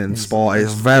boxing and sport.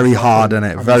 It's very hard, isn't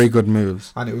it? Very good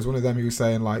moves. And it was one of them who was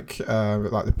saying like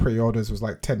the pre-orders was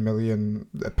like £10 million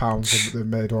they've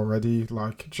made already,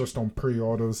 like just on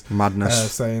pre-orders.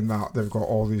 Madness. Saying that they've got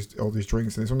all these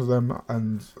drinks, and it's one of them.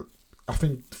 And I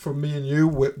think for me and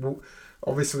you,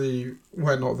 obviously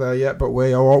we're not there yet, but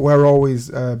we're always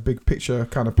big picture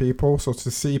kind of people. So to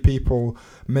see people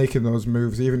making those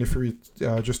moves, even if we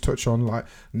just touch on like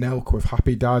Nelk with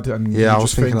Happy Dad, and I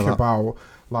was thinking about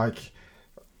like,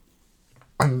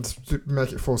 and to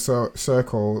make it full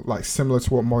circle, like similar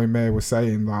to what Molly May was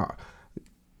saying, that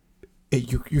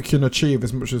you can achieve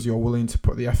as much as you're willing to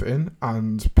put the effort in,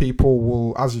 and people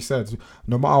will, as you said,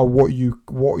 no matter what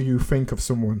you think of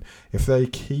someone, if they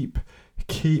keep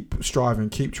striving,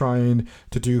 keep trying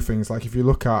to do things. Like if you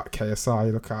look at KSI,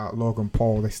 you look at Logan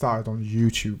Paul, they started on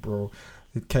YouTube, bro.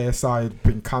 KSI had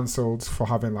been cancelled for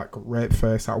having like a rape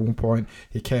face at one point.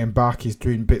 He came back, he's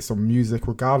doing bits of music.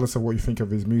 Regardless of what you think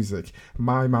of his music,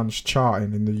 my man's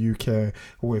charting in the UK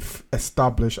with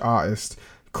established artists.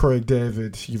 Craig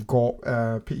David, you've got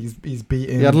he's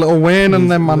beating. He had Lil Wayne and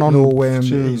them man on. Lil Wayne,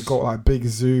 he's got like Big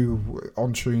Zoo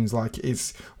on tunes. Like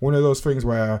it's one of those things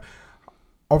where,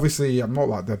 obviously, I'm not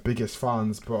like their biggest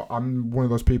fans, but I'm one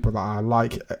of those people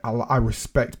that I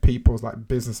respect people's like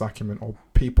business acumen, or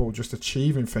people just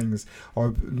achieving things,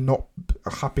 or not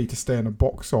happy to stay in a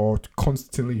box, or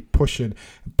constantly pushing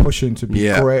to be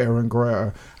greater and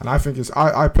greater. And I think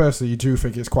I personally do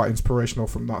think it's quite inspirational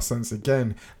from that sense.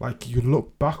 Again, like you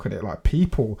look back on it, like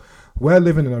we're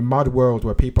living in a mad world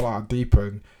where people are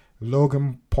deeper.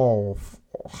 Logan Paul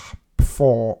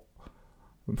fought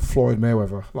Floyd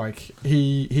Mayweather. Like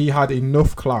he had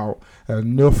enough clout,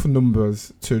 enough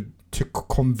numbers to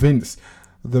convince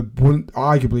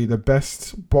arguably the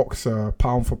best boxer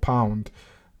pound for pound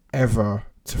ever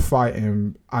to fight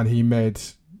him, and he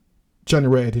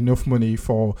generated enough money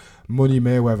for Money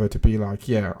Mayweather to be like,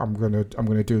 yeah, I'm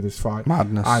gonna do this fight.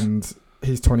 Madness. And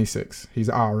he's 26. He's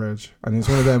our age, and it's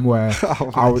one of them where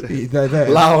they're there.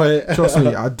 Allow it. Trust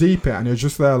me, I deep it, and you're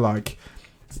just there like,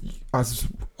 as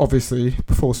obviously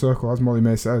full circle, as Molly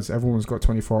May says, everyone's got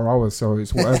 24 hours, so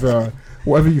it's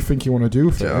whatever you think you want to do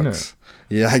with it, innit?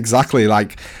 Yeah, exactly.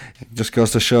 Like, it just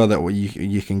goes to show that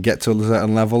you can get to a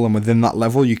certain level, and within that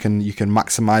level, you can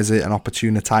maximize it and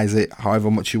opportunitize it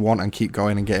however much you want, and keep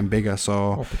going and getting bigger.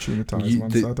 So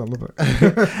opportunitize, I love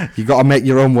it. You got to make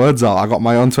your own words out. I got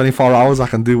my own 24 hours. I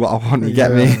can do what I want. You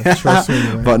get me? Trust me.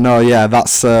 Yeah. But no,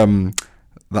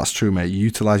 that's true, mate. You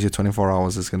utilise your 24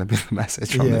 hours is going to be the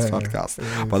message from this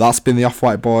podcast. But that's been the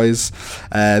Off-White Boys. This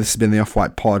has been the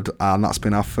Off-White Pod, and that's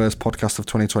been our first podcast of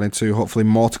 2022. Hopefully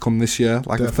more to come this year.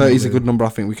 Like, definitely. 30 is a good number I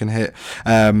think we can hit.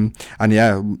 And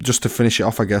yeah, just to finish it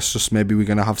off, I guess, just maybe we're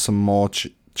going to have some more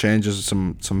changes,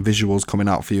 some visuals coming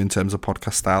out for you in terms of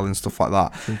podcast style and stuff like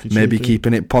that. Maybe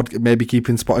keeping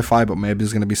Spotify, but maybe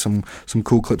there's going to be some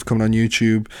cool clips coming on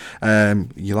YouTube.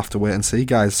 You'll have to wait and see,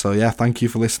 guys. So yeah, thank you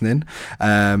for listening.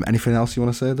 Anything else you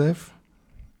want to say, Dave?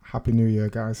 Happy New Year,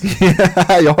 guys.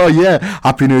 Oh yeah,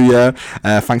 Happy New Year.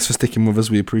 Thanks for sticking with us.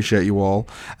 We appreciate you all.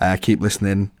 Keep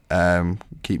listening,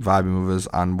 keep vibing with us,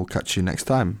 and we'll catch you next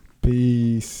time.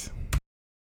 Peace.